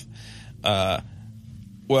my mouth.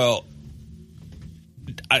 Well,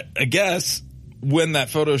 I guess when that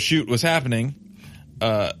photo shoot was happening,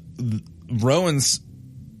 Rowan's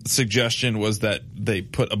suggestion was that they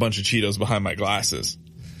put a bunch of Cheetos behind my glasses.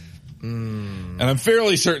 And I'm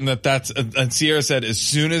fairly certain that that's, and Sierra said as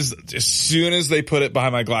soon as they put it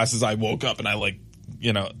behind my glasses, I woke up and I like,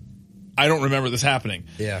 you know, I don't remember this happening.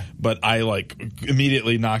 Yeah. But I like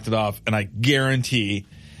immediately knocked it off, and I guarantee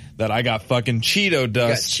that I got fucking Cheeto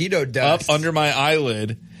dust, up under my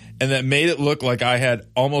eyelid, and that made it look like I had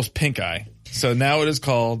almost pink eye. So now it is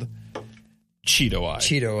called Cheeto eye.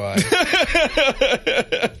 Cheeto eye.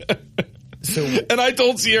 So, and I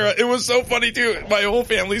told Sierra, it was so funny too. My whole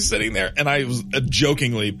family's sitting there, and I was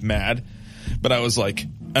jokingly mad, but I was like,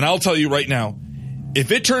 and I'll tell you right now,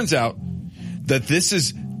 if it turns out that this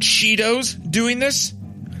is Cheetos doing this,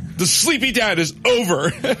 the Sleepy Dad is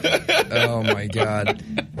over. oh my God.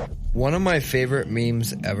 One of my favorite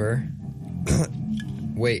memes ever.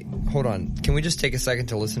 Wait, hold on. Can we just take a second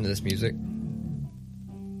to listen to this music?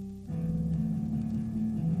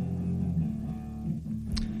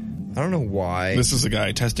 I don't know why. This is a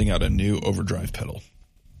guy testing out a new overdrive pedal.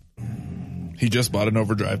 He just bought an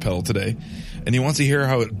overdrive pedal today, and he wants to hear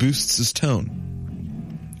how it boosts his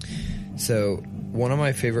tone. So, one of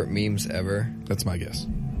my favorite memes ever. That's my guess.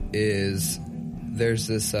 Is there's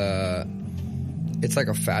this, it's like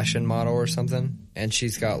a fashion model or something, and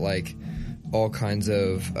she's got like all kinds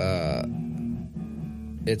of,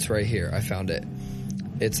 it's right here. I found it.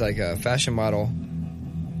 It's like a fashion model.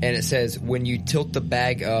 And it says, when you tilt the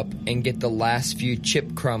bag up and get the last few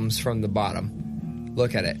chip crumbs from the bottom.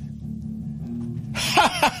 Look at it.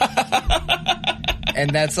 And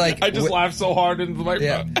that's like... I just laughed so hard into the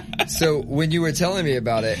microphone. Yeah. So when you were telling me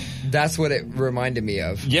about it, that's what it reminded me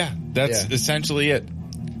of. Yeah, that's essentially it.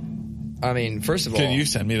 I mean, first of all... Can you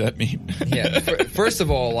send me that meme? Yeah. First of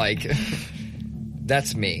all, like,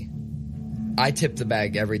 that's me. I tip the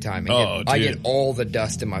bag every time. And I get all the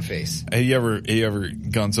dust in my face. Have you ever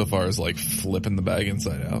gone so far as like flipping the bag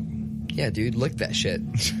inside out? Yeah, dude, lick that shit.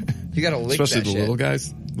 You gotta lick especially that the shit. little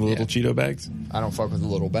guys, the little Cheeto bags. I don't fuck with the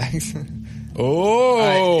little bags.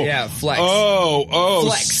 Oh, flex. Oh,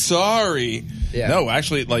 flex. Sorry. Yeah. No,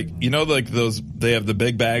 actually, like you know, like those they have the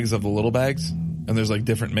big bags of the little bags, and there's like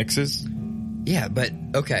different mixes. Yeah, but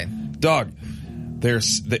okay. Dog,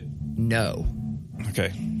 No.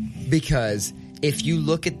 Okay. Because if you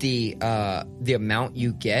look at the amount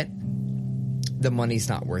you get, the money's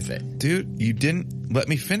not worth it. Dude, you didn't let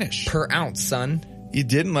me finish. Per ounce, son. You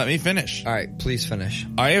didn't let me finish. All right, please finish.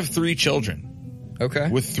 I have 3 children. Okay.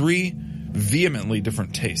 With 3 vehemently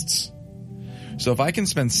different tastes. So if I can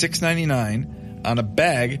spend $6.99 on a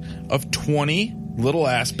bag of 20 little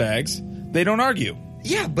ass bags, they don't argue.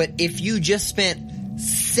 Yeah, but if you just spent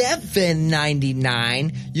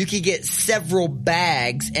 $7.99, you could get several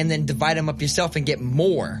bags and then divide them up yourself and get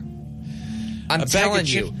more. I'm telling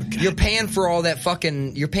you, you're paying for all that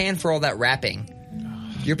you're paying for all that wrapping.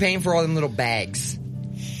 You're paying for all them little bags.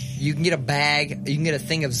 You can get a bag, you can get a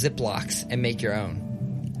thing of Ziplocs and make your own.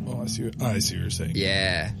 Oh, I see what you're saying.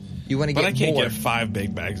 Yeah. You want to get more. But I can't get 5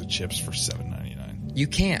 big bags of chips for $7.99. You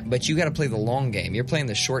can't, but you got to play the long game. You're playing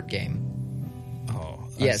the short game.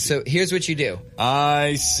 Yeah, so here's what you do.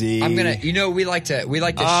 I see. I'm gonna, we like to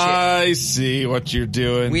share. I see what you're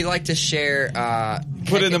doing. We like to share.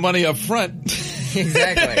 Put in the money up front.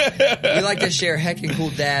 Exactly. We like to share heckin'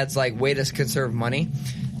 cool dads like way to conserve money.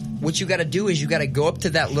 What you got to do is you got to go up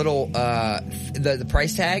to that little the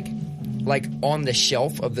price tag, like on the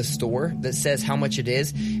shelf of the store that says how much it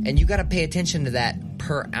is, and you got to pay attention to that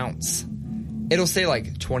per ounce. It'll say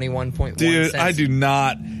like 21.1 Dude, cents. I do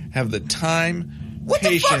not have the time. What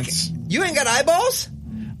patience. the fuck? You ain't got eyeballs?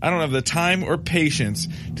 I don't have the time or patience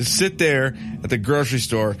to sit there at the grocery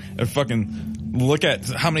store and fucking look at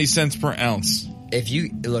how many cents per ounce. If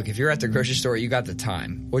you're at the grocery store, you got the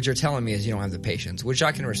time. What you're telling me is you don't have the patience, which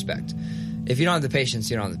I can respect. If you don't have the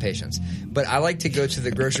patience, you don't have the patience. But I like to go to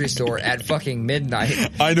the grocery store at fucking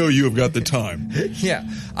midnight. I know you have got the time. Yeah.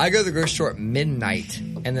 I go to the grocery store at midnight,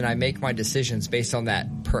 and then I make my decisions based on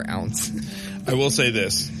that per ounce. I will say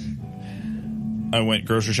this. I went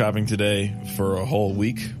grocery shopping today for a whole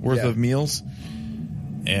week worth of meals.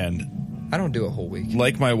 And I don't do a whole week.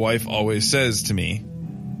 like my wife always says to me,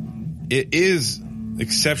 it is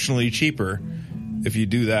exceptionally cheaper if you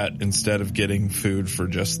do that instead of getting food for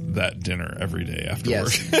just that dinner every day after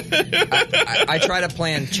work. I try to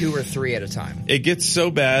plan 2 or 3 at a time. It gets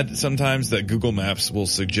so bad sometimes that Google Maps will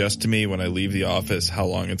suggest to me when I leave the office how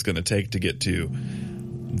long it's going to take to get to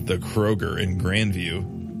the Kroger in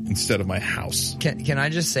Grandview instead of my house. Can I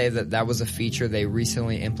just say that was a feature they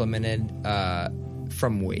recently implemented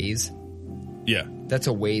from Waze? Yeah. That's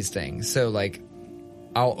a Waze thing. So, like,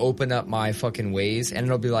 I'll open up my fucking Waze, and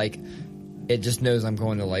it'll be like, it just knows I'm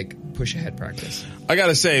going to, like, push ahead practice. I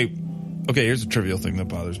gotta say, okay, here's a trivial thing that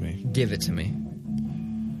bothers me. Give it to me.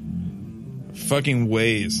 Fucking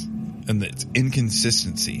Waze and its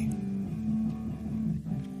inconsistency.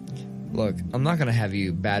 Look, I'm not going to have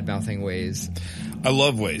you bad-mouthing Waze. I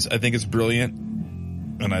love Waze. I think it's brilliant,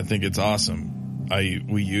 and I think it's awesome.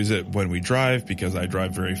 We use it when we drive because I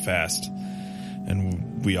drive very fast,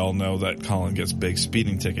 and we all know that Colin gets big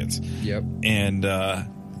speeding tickets. Yep. And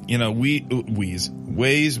you know,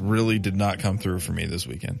 Waze really did not come through for me this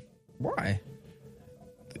weekend. Why?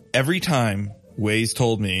 Every time Waze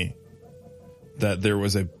told me that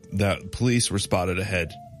that police were spotted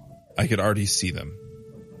ahead, I could already see them.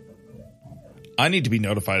 I need to be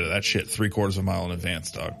notified of that shit 3/4 of a mile in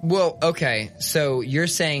advance, dog. Well, okay, so you're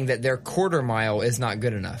saying that their quarter mile is not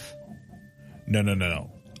good enough. No.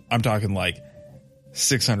 I'm talking like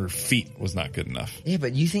 600 feet was not good enough. Yeah,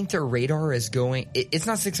 but you think their radar is going... It's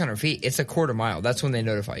not 600 feet, it's a quarter mile. That's when they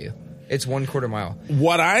notify you. It's 1/4 mile.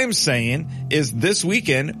 What I'm saying is this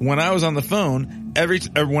weekend, when I was on the phone,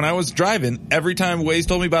 when I was driving, every time Waze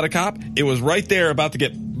told me about a cop, it was right there about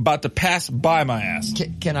to pass by my ass.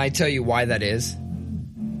 Can I tell you why that is?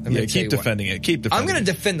 Keep defending it. Keep defending it. I'm going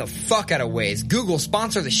to defend the fuck out of Waze. Google,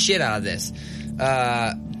 sponsor the shit out of this.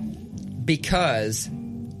 Because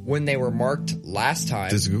when they were marked last time...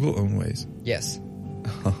 Does Google own Waze? Yes.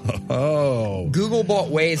 Oh. Google bought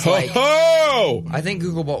Waze like... Oh! I think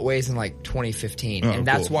Google bought Waze in like 2015. And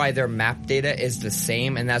that's why their map data is the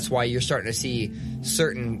same. And that's why you're starting to see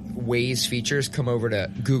certain Waze features come over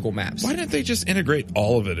to Google Maps. Why didn't they just integrate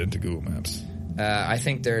all of it into Google Maps? I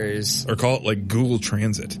think there's... Or call it like Google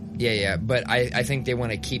Transit. Yeah. But I think they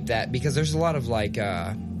want to keep that because there's a lot of like...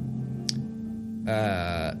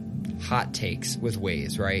 hot takes with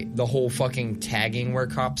Waze, right? The whole fucking tagging where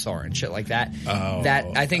cops are and shit like that. Oh,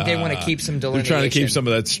 that I think they want to keep some delineation. They're trying to keep some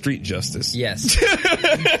of that street justice. Yes.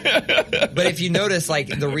 But if you notice,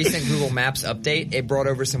 like the recent Google Maps update, it brought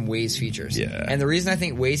over some Waze features. Yeah. And the reason I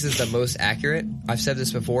think Waze is the most accurate, I've said this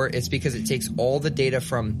before, it's because it takes all the data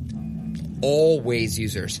from all Waze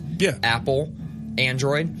users. Yeah. Apple,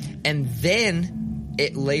 Android, and then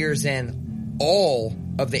it layers in all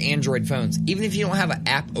of the Android phones. Even if you don't have an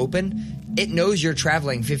app open, it knows you're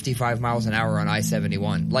traveling 55 miles an hour on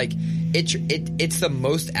I-71. Like, it's the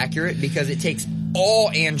most accurate because it takes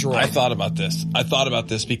all Android. I thought about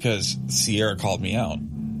this because Sierra called me out,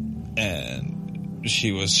 and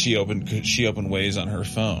she opened Waze on her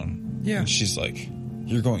phone. Yeah. And she's like,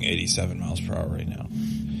 "You're going 87 miles per hour right now,"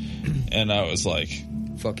 and I was like,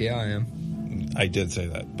 "Fuck yeah, I am." I did say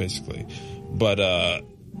that basically, but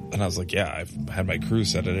and I was like, "Yeah, I've had my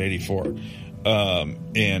cruise set at 84,"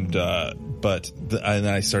 and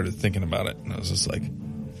then I started thinking about it, and I was just like,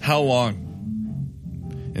 "How long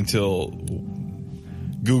until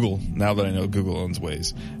Google? Now that I know Google owns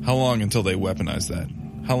Waze, how long until they weaponize that?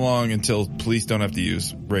 How long until police don't have to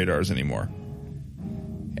use radars anymore?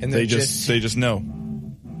 And they just know."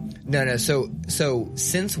 No. So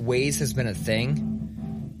since Waze has been a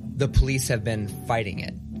thing, the police have been fighting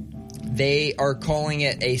it. They are calling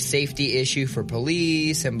it a safety issue for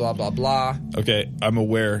police and blah, blah, blah. Okay, I'm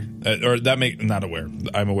aware. Not aware.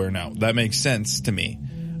 I'm aware now. That makes sense to me.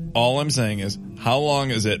 All I'm saying is, how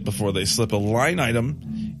long is it before they slip a line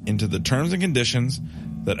item into the terms and conditions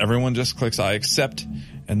that everyone just clicks I accept,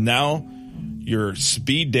 and now your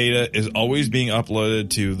speed data is always being uploaded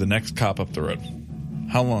to the next cop up the road?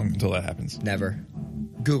 How long until that happens? Never.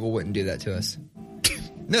 Google wouldn't do that to us.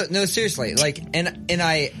 No, seriously. Like, and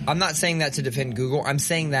I'm not saying that to defend Google. I'm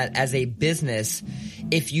saying that as a business,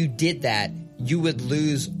 if you did that, you would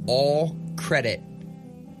lose all credit.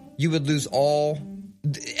 You would lose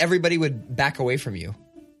everybody would back away from you.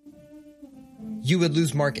 You would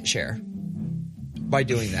lose market share by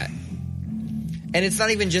doing that. And it's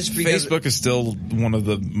not even just because Facebook is still one of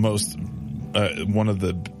the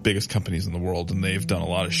biggest companies in the world, and they've done a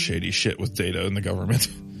lot of shady shit with data in the government.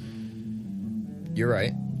 You're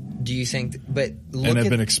right. Do you think? But look and have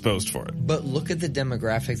been exposed for it. But look at the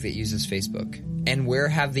demographic that uses Facebook, and where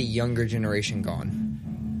have the younger generation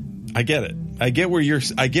gone? I get it. I get where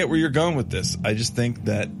you're going with this. I just think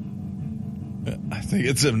that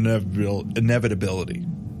it's an inevitability.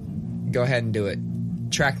 Go ahead and do it.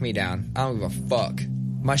 Track me down. I don't give a fuck.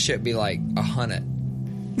 My shit be like 100.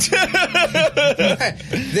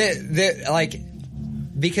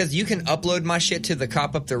 Because you can upload my shit to the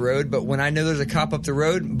cop up the road, but when I know there's a cop up the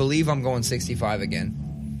road, believe I'm going 65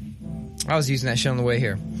 again. I was using that shit on the way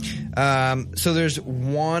here. So there's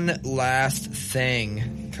one last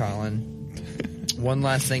thing, Colin. One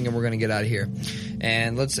last thing, and we're going to get out of here.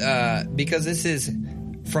 And let's, because this is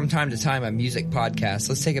from time to time a music podcast,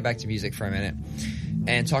 let's take it back to music for a minute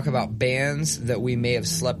and talk about bands that we may have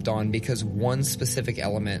slept on because one specific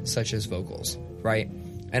element, such as vocals, right?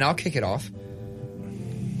 And I'll kick it off.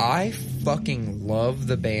 I fucking love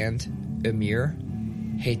the band Amir,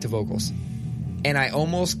 hate the vocals. And I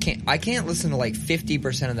can't listen to like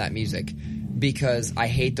 50% of that music because I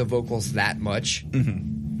hate the vocals that much. Mm-hmm.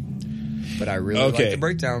 But I really like the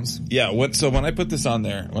breakdowns. Yeah, so when I put this on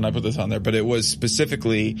there, but it was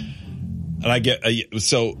specifically, and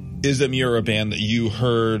so is Amir a band that you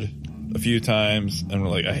heard a few times and were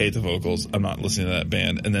like, I hate the vocals, I'm not listening to that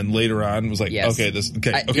band, and then later on was like, yes. that's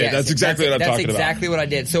exactly what I'm talking about. That's exactly what I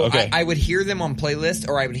did. So I would hear them on playlists,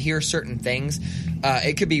 or I would hear certain things.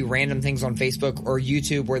 It could be random things on Facebook or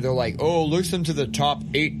YouTube where they're like, oh, listen to the top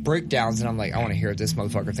 8 breakdowns, and I'm like, I want to hear what this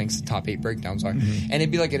motherfucker thinks the top 8 breakdowns are. Mm-hmm. And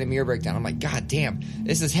it'd be like an Amir breakdown. I'm like, God damn,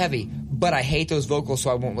 this is heavy, but I hate those vocals,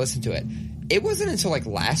 so I won't listen to it. It wasn't until like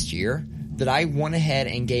last year that I went ahead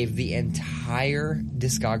and gave the entire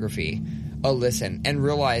discography a listen and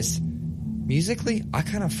realized musically I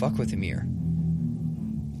kind of fuck with Amir.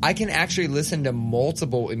 I can actually listen to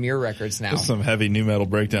multiple Amir records now. There's some heavy new metal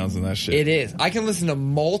breakdowns in that shit. It is. I can listen to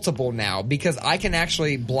multiple now because I can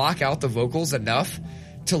actually block out the vocals enough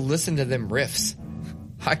to listen to them riffs.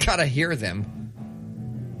 I gotta hear them.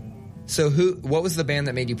 So what was the band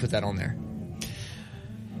that made you put that on there?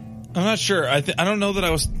 I'm not sure. I don't know that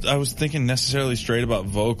I was thinking necessarily straight about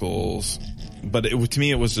vocals, but to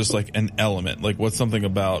me it was just like an element. Like what's something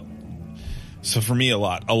about. So for me, a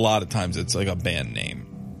lot of times it's like a band name,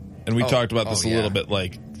 and we talked about this a little bit.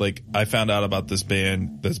 Like I found out about this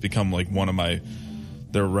band that's become like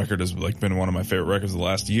their record has like been one of my favorite records of the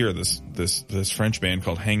last year. This French band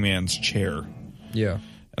called Hangman's Chair. Yeah,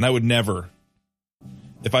 and I would never.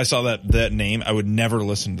 If I saw that name, I would never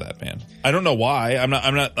listen to that band. I don't know why. I'm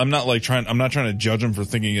not trying to judge them for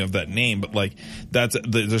thinking of that name, but like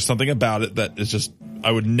there's something about it that is just,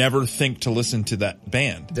 I would never think to listen to that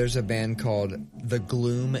band. There's a band called The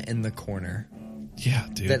Gloom in the Corner. Yeah,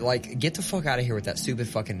 dude. That like, get the fuck out of here with that stupid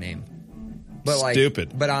fucking name. But like,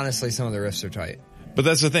 stupid. But honestly, some of the riffs are tight. But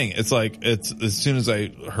that's the thing. It's like, it's as soon as I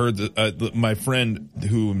heard my friend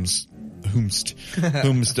whomst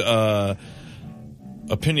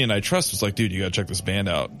opinion I trust was like, dude, you gotta check this band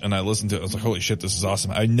out. And I listened to it. I was like, holy shit, this is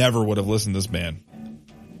awesome. I never would have listened to this band.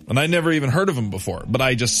 And I never even heard of them before. But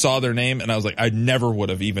I just saw their name and I was like, I never would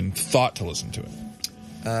have even thought to listen to it.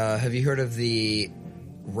 Have you heard of the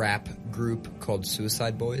rap group called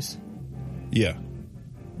Suicide Boys? Yeah.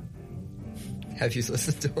 Have you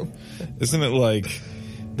listened to them? Isn't it like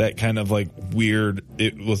that kind of like weird,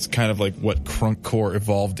 it was kind of like what crunkcore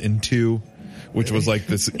evolved into, which was like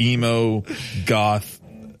this emo goth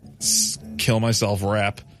kill myself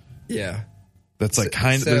rap. Yeah. That's like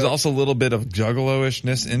there's also a little bit of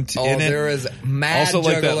juggalo-ishness in it. There is mad also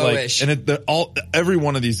like juggalo-ish. That, like, and every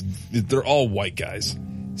one of these, they're all white guys.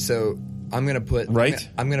 So I'm going to put,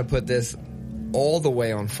 I'm going to put this all the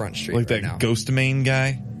way on Front Street like right that now. Ghostmain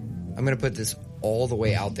guy. I'm going to put this all the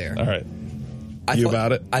way out there. All right.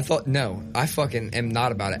 About it? I thought, no, I fucking am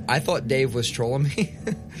not about it. I thought Dave was trolling me.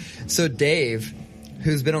 So Dave,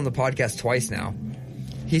 who's been on the podcast twice now,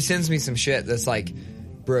 he sends me some shit that's like,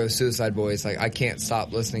 bro, Suicide Boys, like, I can't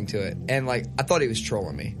stop listening to it. And like, I thought he was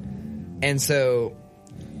trolling me. And so,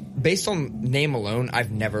 based on name alone,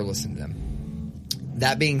 I've never listened to them.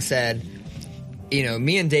 That being said, you know,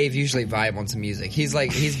 me and Dave usually vibe on some music. He's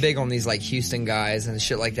big on these like Houston guys and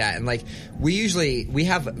shit like that. And like, we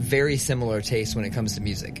have very similar tastes when it comes to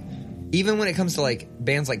music. Even when it comes to like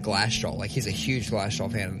bands like Glassjaw, like he's a huge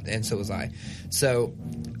Glassjaw fan and so was I. So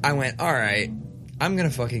I went, all right, I'm going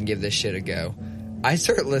to fucking give this shit a go. I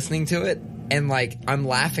started listening to it and like, I'm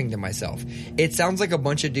laughing to myself. It sounds like a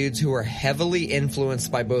bunch of dudes who are heavily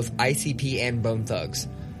influenced by both ICP and Bone Thugs.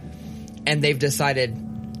 and they've decided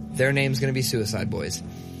their name's going to be Suicide Boys.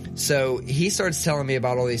 So he starts telling me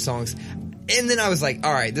about all these songs. And then I was like,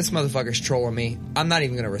 all right, this motherfucker's trolling me. I'm not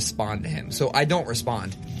even going to respond to him. So I don't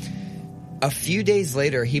respond. A few days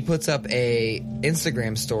later, he puts up a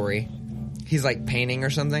Instagram story. He's like painting or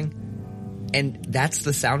something. And that's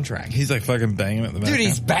the soundtrack. He's like fucking banging it in the background. Dude,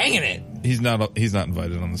 he's banging it. He's not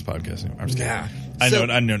invited on this podcast anymore. I'm just kidding. Yeah.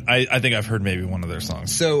 I know. I think I've heard maybe one of their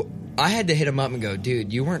songs. So I had to hit him up and go,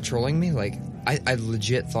 dude, you weren't trolling me? Like, I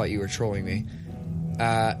legit thought you were trolling me.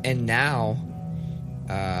 And now,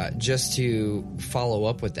 just to follow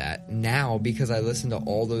up with that, now because I listened to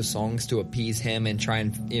all those songs to appease him and try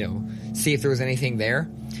and, see if there was anything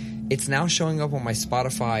there, it's now showing up on my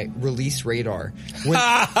Spotify release radar. Oh,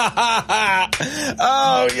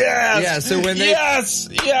 yes! Yeah, so when they... Yes!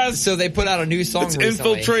 So they put out a new song recently.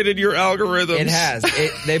 Infiltrated your algorithms. It has.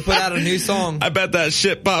 They put out a new song. I bet that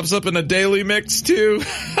shit pops up in a daily mix, too.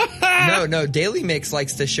 No, Daily Mix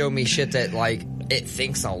likes to show me shit that, like, it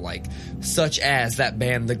thinks I'll like, such as that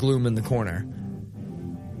band The Gloom in the Corner.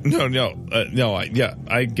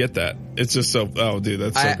 I get that. It's just so, dude,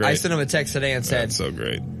 that's so great. I sent him a text today and said, that's so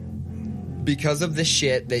great. Because of the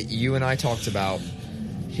shit that you and I talked about,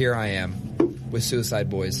 here I am with Suicide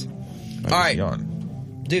Boys. All right.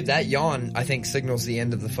 Yawn. Dude, that yawn, I think, signals the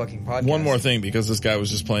end of the fucking podcast. One more thing, because this guy was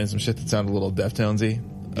just playing some shit that sounded a little Deftonesy.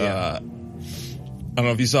 Yeah. I don't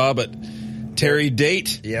know if you saw, but Terry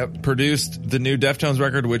Date produced the new Deftones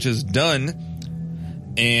record, which is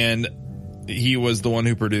done, and he was the one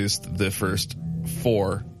who produced the first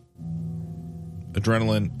 4: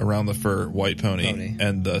 Adrenaline, Around the Fur, White Pony.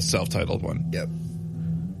 And the self-titled one. Yep.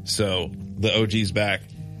 So the OG's back.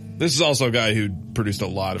 This is also a guy who produced a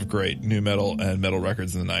lot of great new metal and metal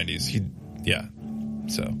records in the 90s.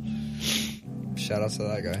 So shout out to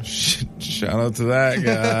that guy. Shout out to that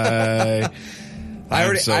guy. I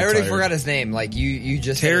already forgot his name. Like you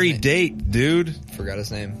just Terry Date, dude. Forgot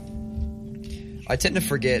his name. I tend to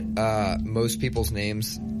forget most people's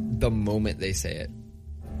names the moment they say it.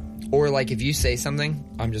 Or like if you say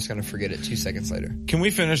something, I'm just gonna forget it 2 seconds later. Can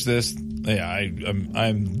we finish this? Yeah,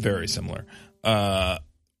 I'm very similar.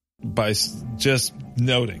 By just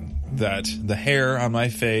noting that the hair on my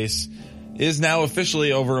face is now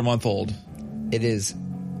officially over a month old. It is,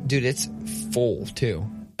 dude. It's full too.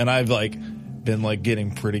 And I've been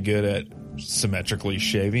getting pretty good at symmetrically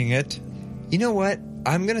shaving it. You know what?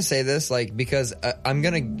 I'm going to say this because I'm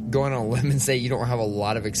going to go on a limb and say you don't have a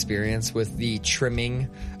lot of experience with the trimming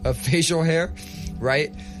of facial hair,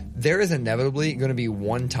 right? There is inevitably going to be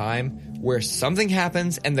one time where something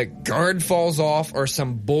happens and the guard falls off or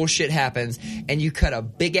some bullshit happens and you cut a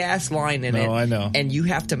big ass line in it. I know. And you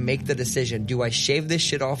have to make the decision. Do I shave this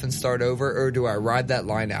shit off and start over or do I ride that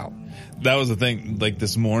line out? That was the thing.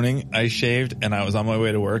 This morning I shaved and I was on my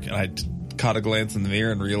way to work and I caught a glance in the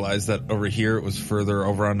mirror and realized that over here it was further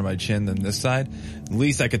over onto my chin than this side. At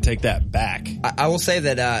least I could take that back. I will say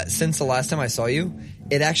that since the last time I saw you,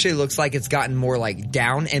 it actually looks like it's gotten more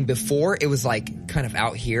down, and before it was kind of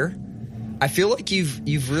out here. I feel like you've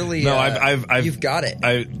really you've got it.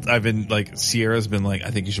 I've been Sierra's been I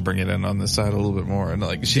think you should bring it in on this side a little bit more,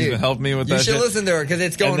 and she's been helping me with that. You should shit. Listen to her because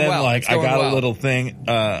it's going and then, well. I got a little thing.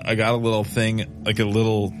 A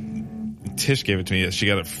little Tish gave it to me. She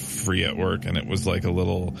got it free at work, and it was a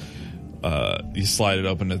little. You slide it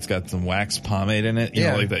open. It's got some wax pomade in it. You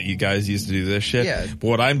know, that you guys used to do this shit. Yeah. But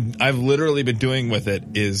what I've literally been doing with it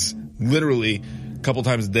is literally a couple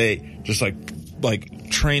times a day, just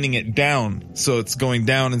training it down so it's going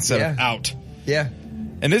down instead of out. Yeah.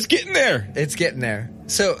 And it's getting there. It's getting there.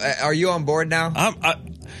 So, are you on board now?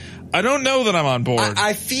 I don't know that I'm on board.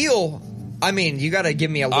 I feel. I mean, you got to give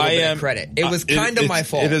me a little bit of credit. It was kind of my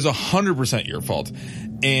fault. It is 100% your fault,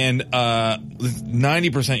 and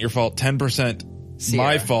 90% your fault, 10%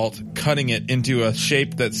 my fault. Cutting it into a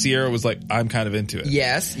shape that Sierra was I'm kind of into it.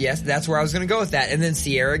 Yes, that's where I was going to go with that. And then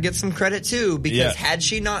Sierra gets some credit too, because had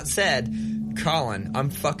she not said, "Colin, I'm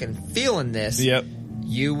fucking feeling this,"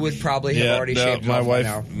 you would probably have already shaved my off wife.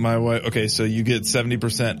 Now. My wife. Okay, so you get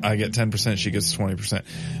 70%, I get 10%, she gets 20%,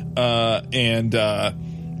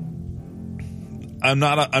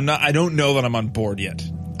 I don't know that I'm on board yet.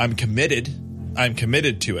 I'm committed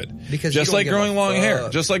to it. Because just like growing long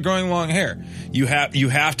hair. You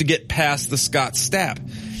have to get past the Scott Stapp.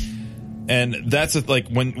 And that's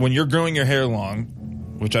when you're growing your hair long,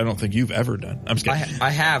 which I don't think you've ever done. I'm just kidding.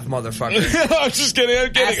 I have, motherfucker. I'm just kidding.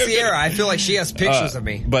 Ask Sierra. I feel like she has pictures of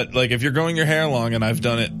me. But if you're growing your hair long, and I've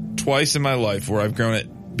done it twice in my life where I've grown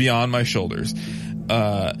it beyond my shoulders,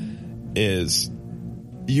 is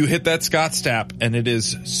you hit that Scott Stapp and it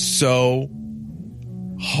is so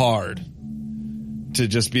hard to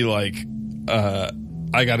just be like,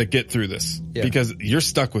 I got to get through this because you're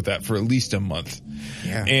stuck with that for at least a month.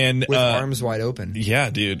 Yeah. And with arms wide open. Yeah,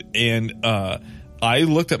 dude. And I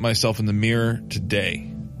looked at myself in the mirror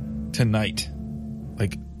tonight,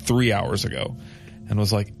 like 3 hours ago, and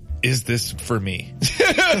was like, is this for me?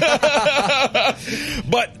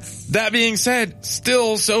 But that being said,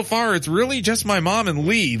 still so far, it's really just my mom and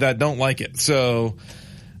Lee that don't like it. So,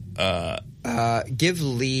 give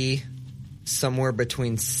Lee somewhere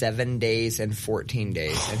between 7 days and 14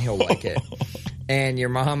 days and he'll like it. And your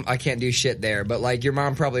mom, I can't do shit there, but like your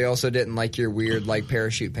mom probably also didn't like your weird like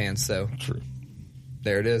parachute pants. So true.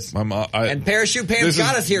 There it is. My mom, and parachute pants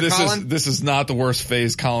got us here, Colin. This is not the worst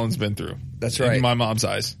phase Colin's been through. That's right. In my mom's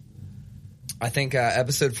eyes. I think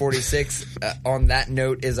episode 46 on that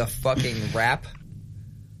note is a fucking wrap.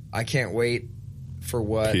 I can't wait for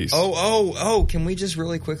what. Peace. Oh, can we just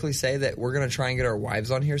really quickly say that we're going to try and get our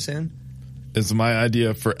wives on here soon? It's my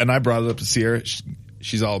idea and I brought it up to Sierra.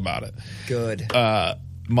 She's all about it. Good.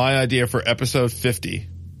 My idea for episode 50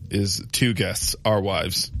 is 2 guests, our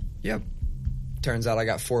wives. Yep. Turns out I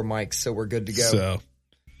got 4 mics, so we're good to go. So,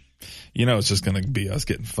 it's just going to be us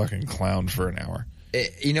getting fucking clowned for an hour.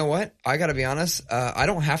 You know what? I got to be honest. I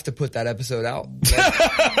don't have to put that episode out.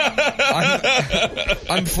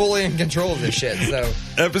 I'm fully in control of this shit. So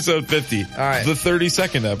episode 50. All right. The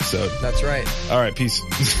 32nd episode. That's right. All right. Peace.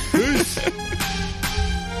 Peace.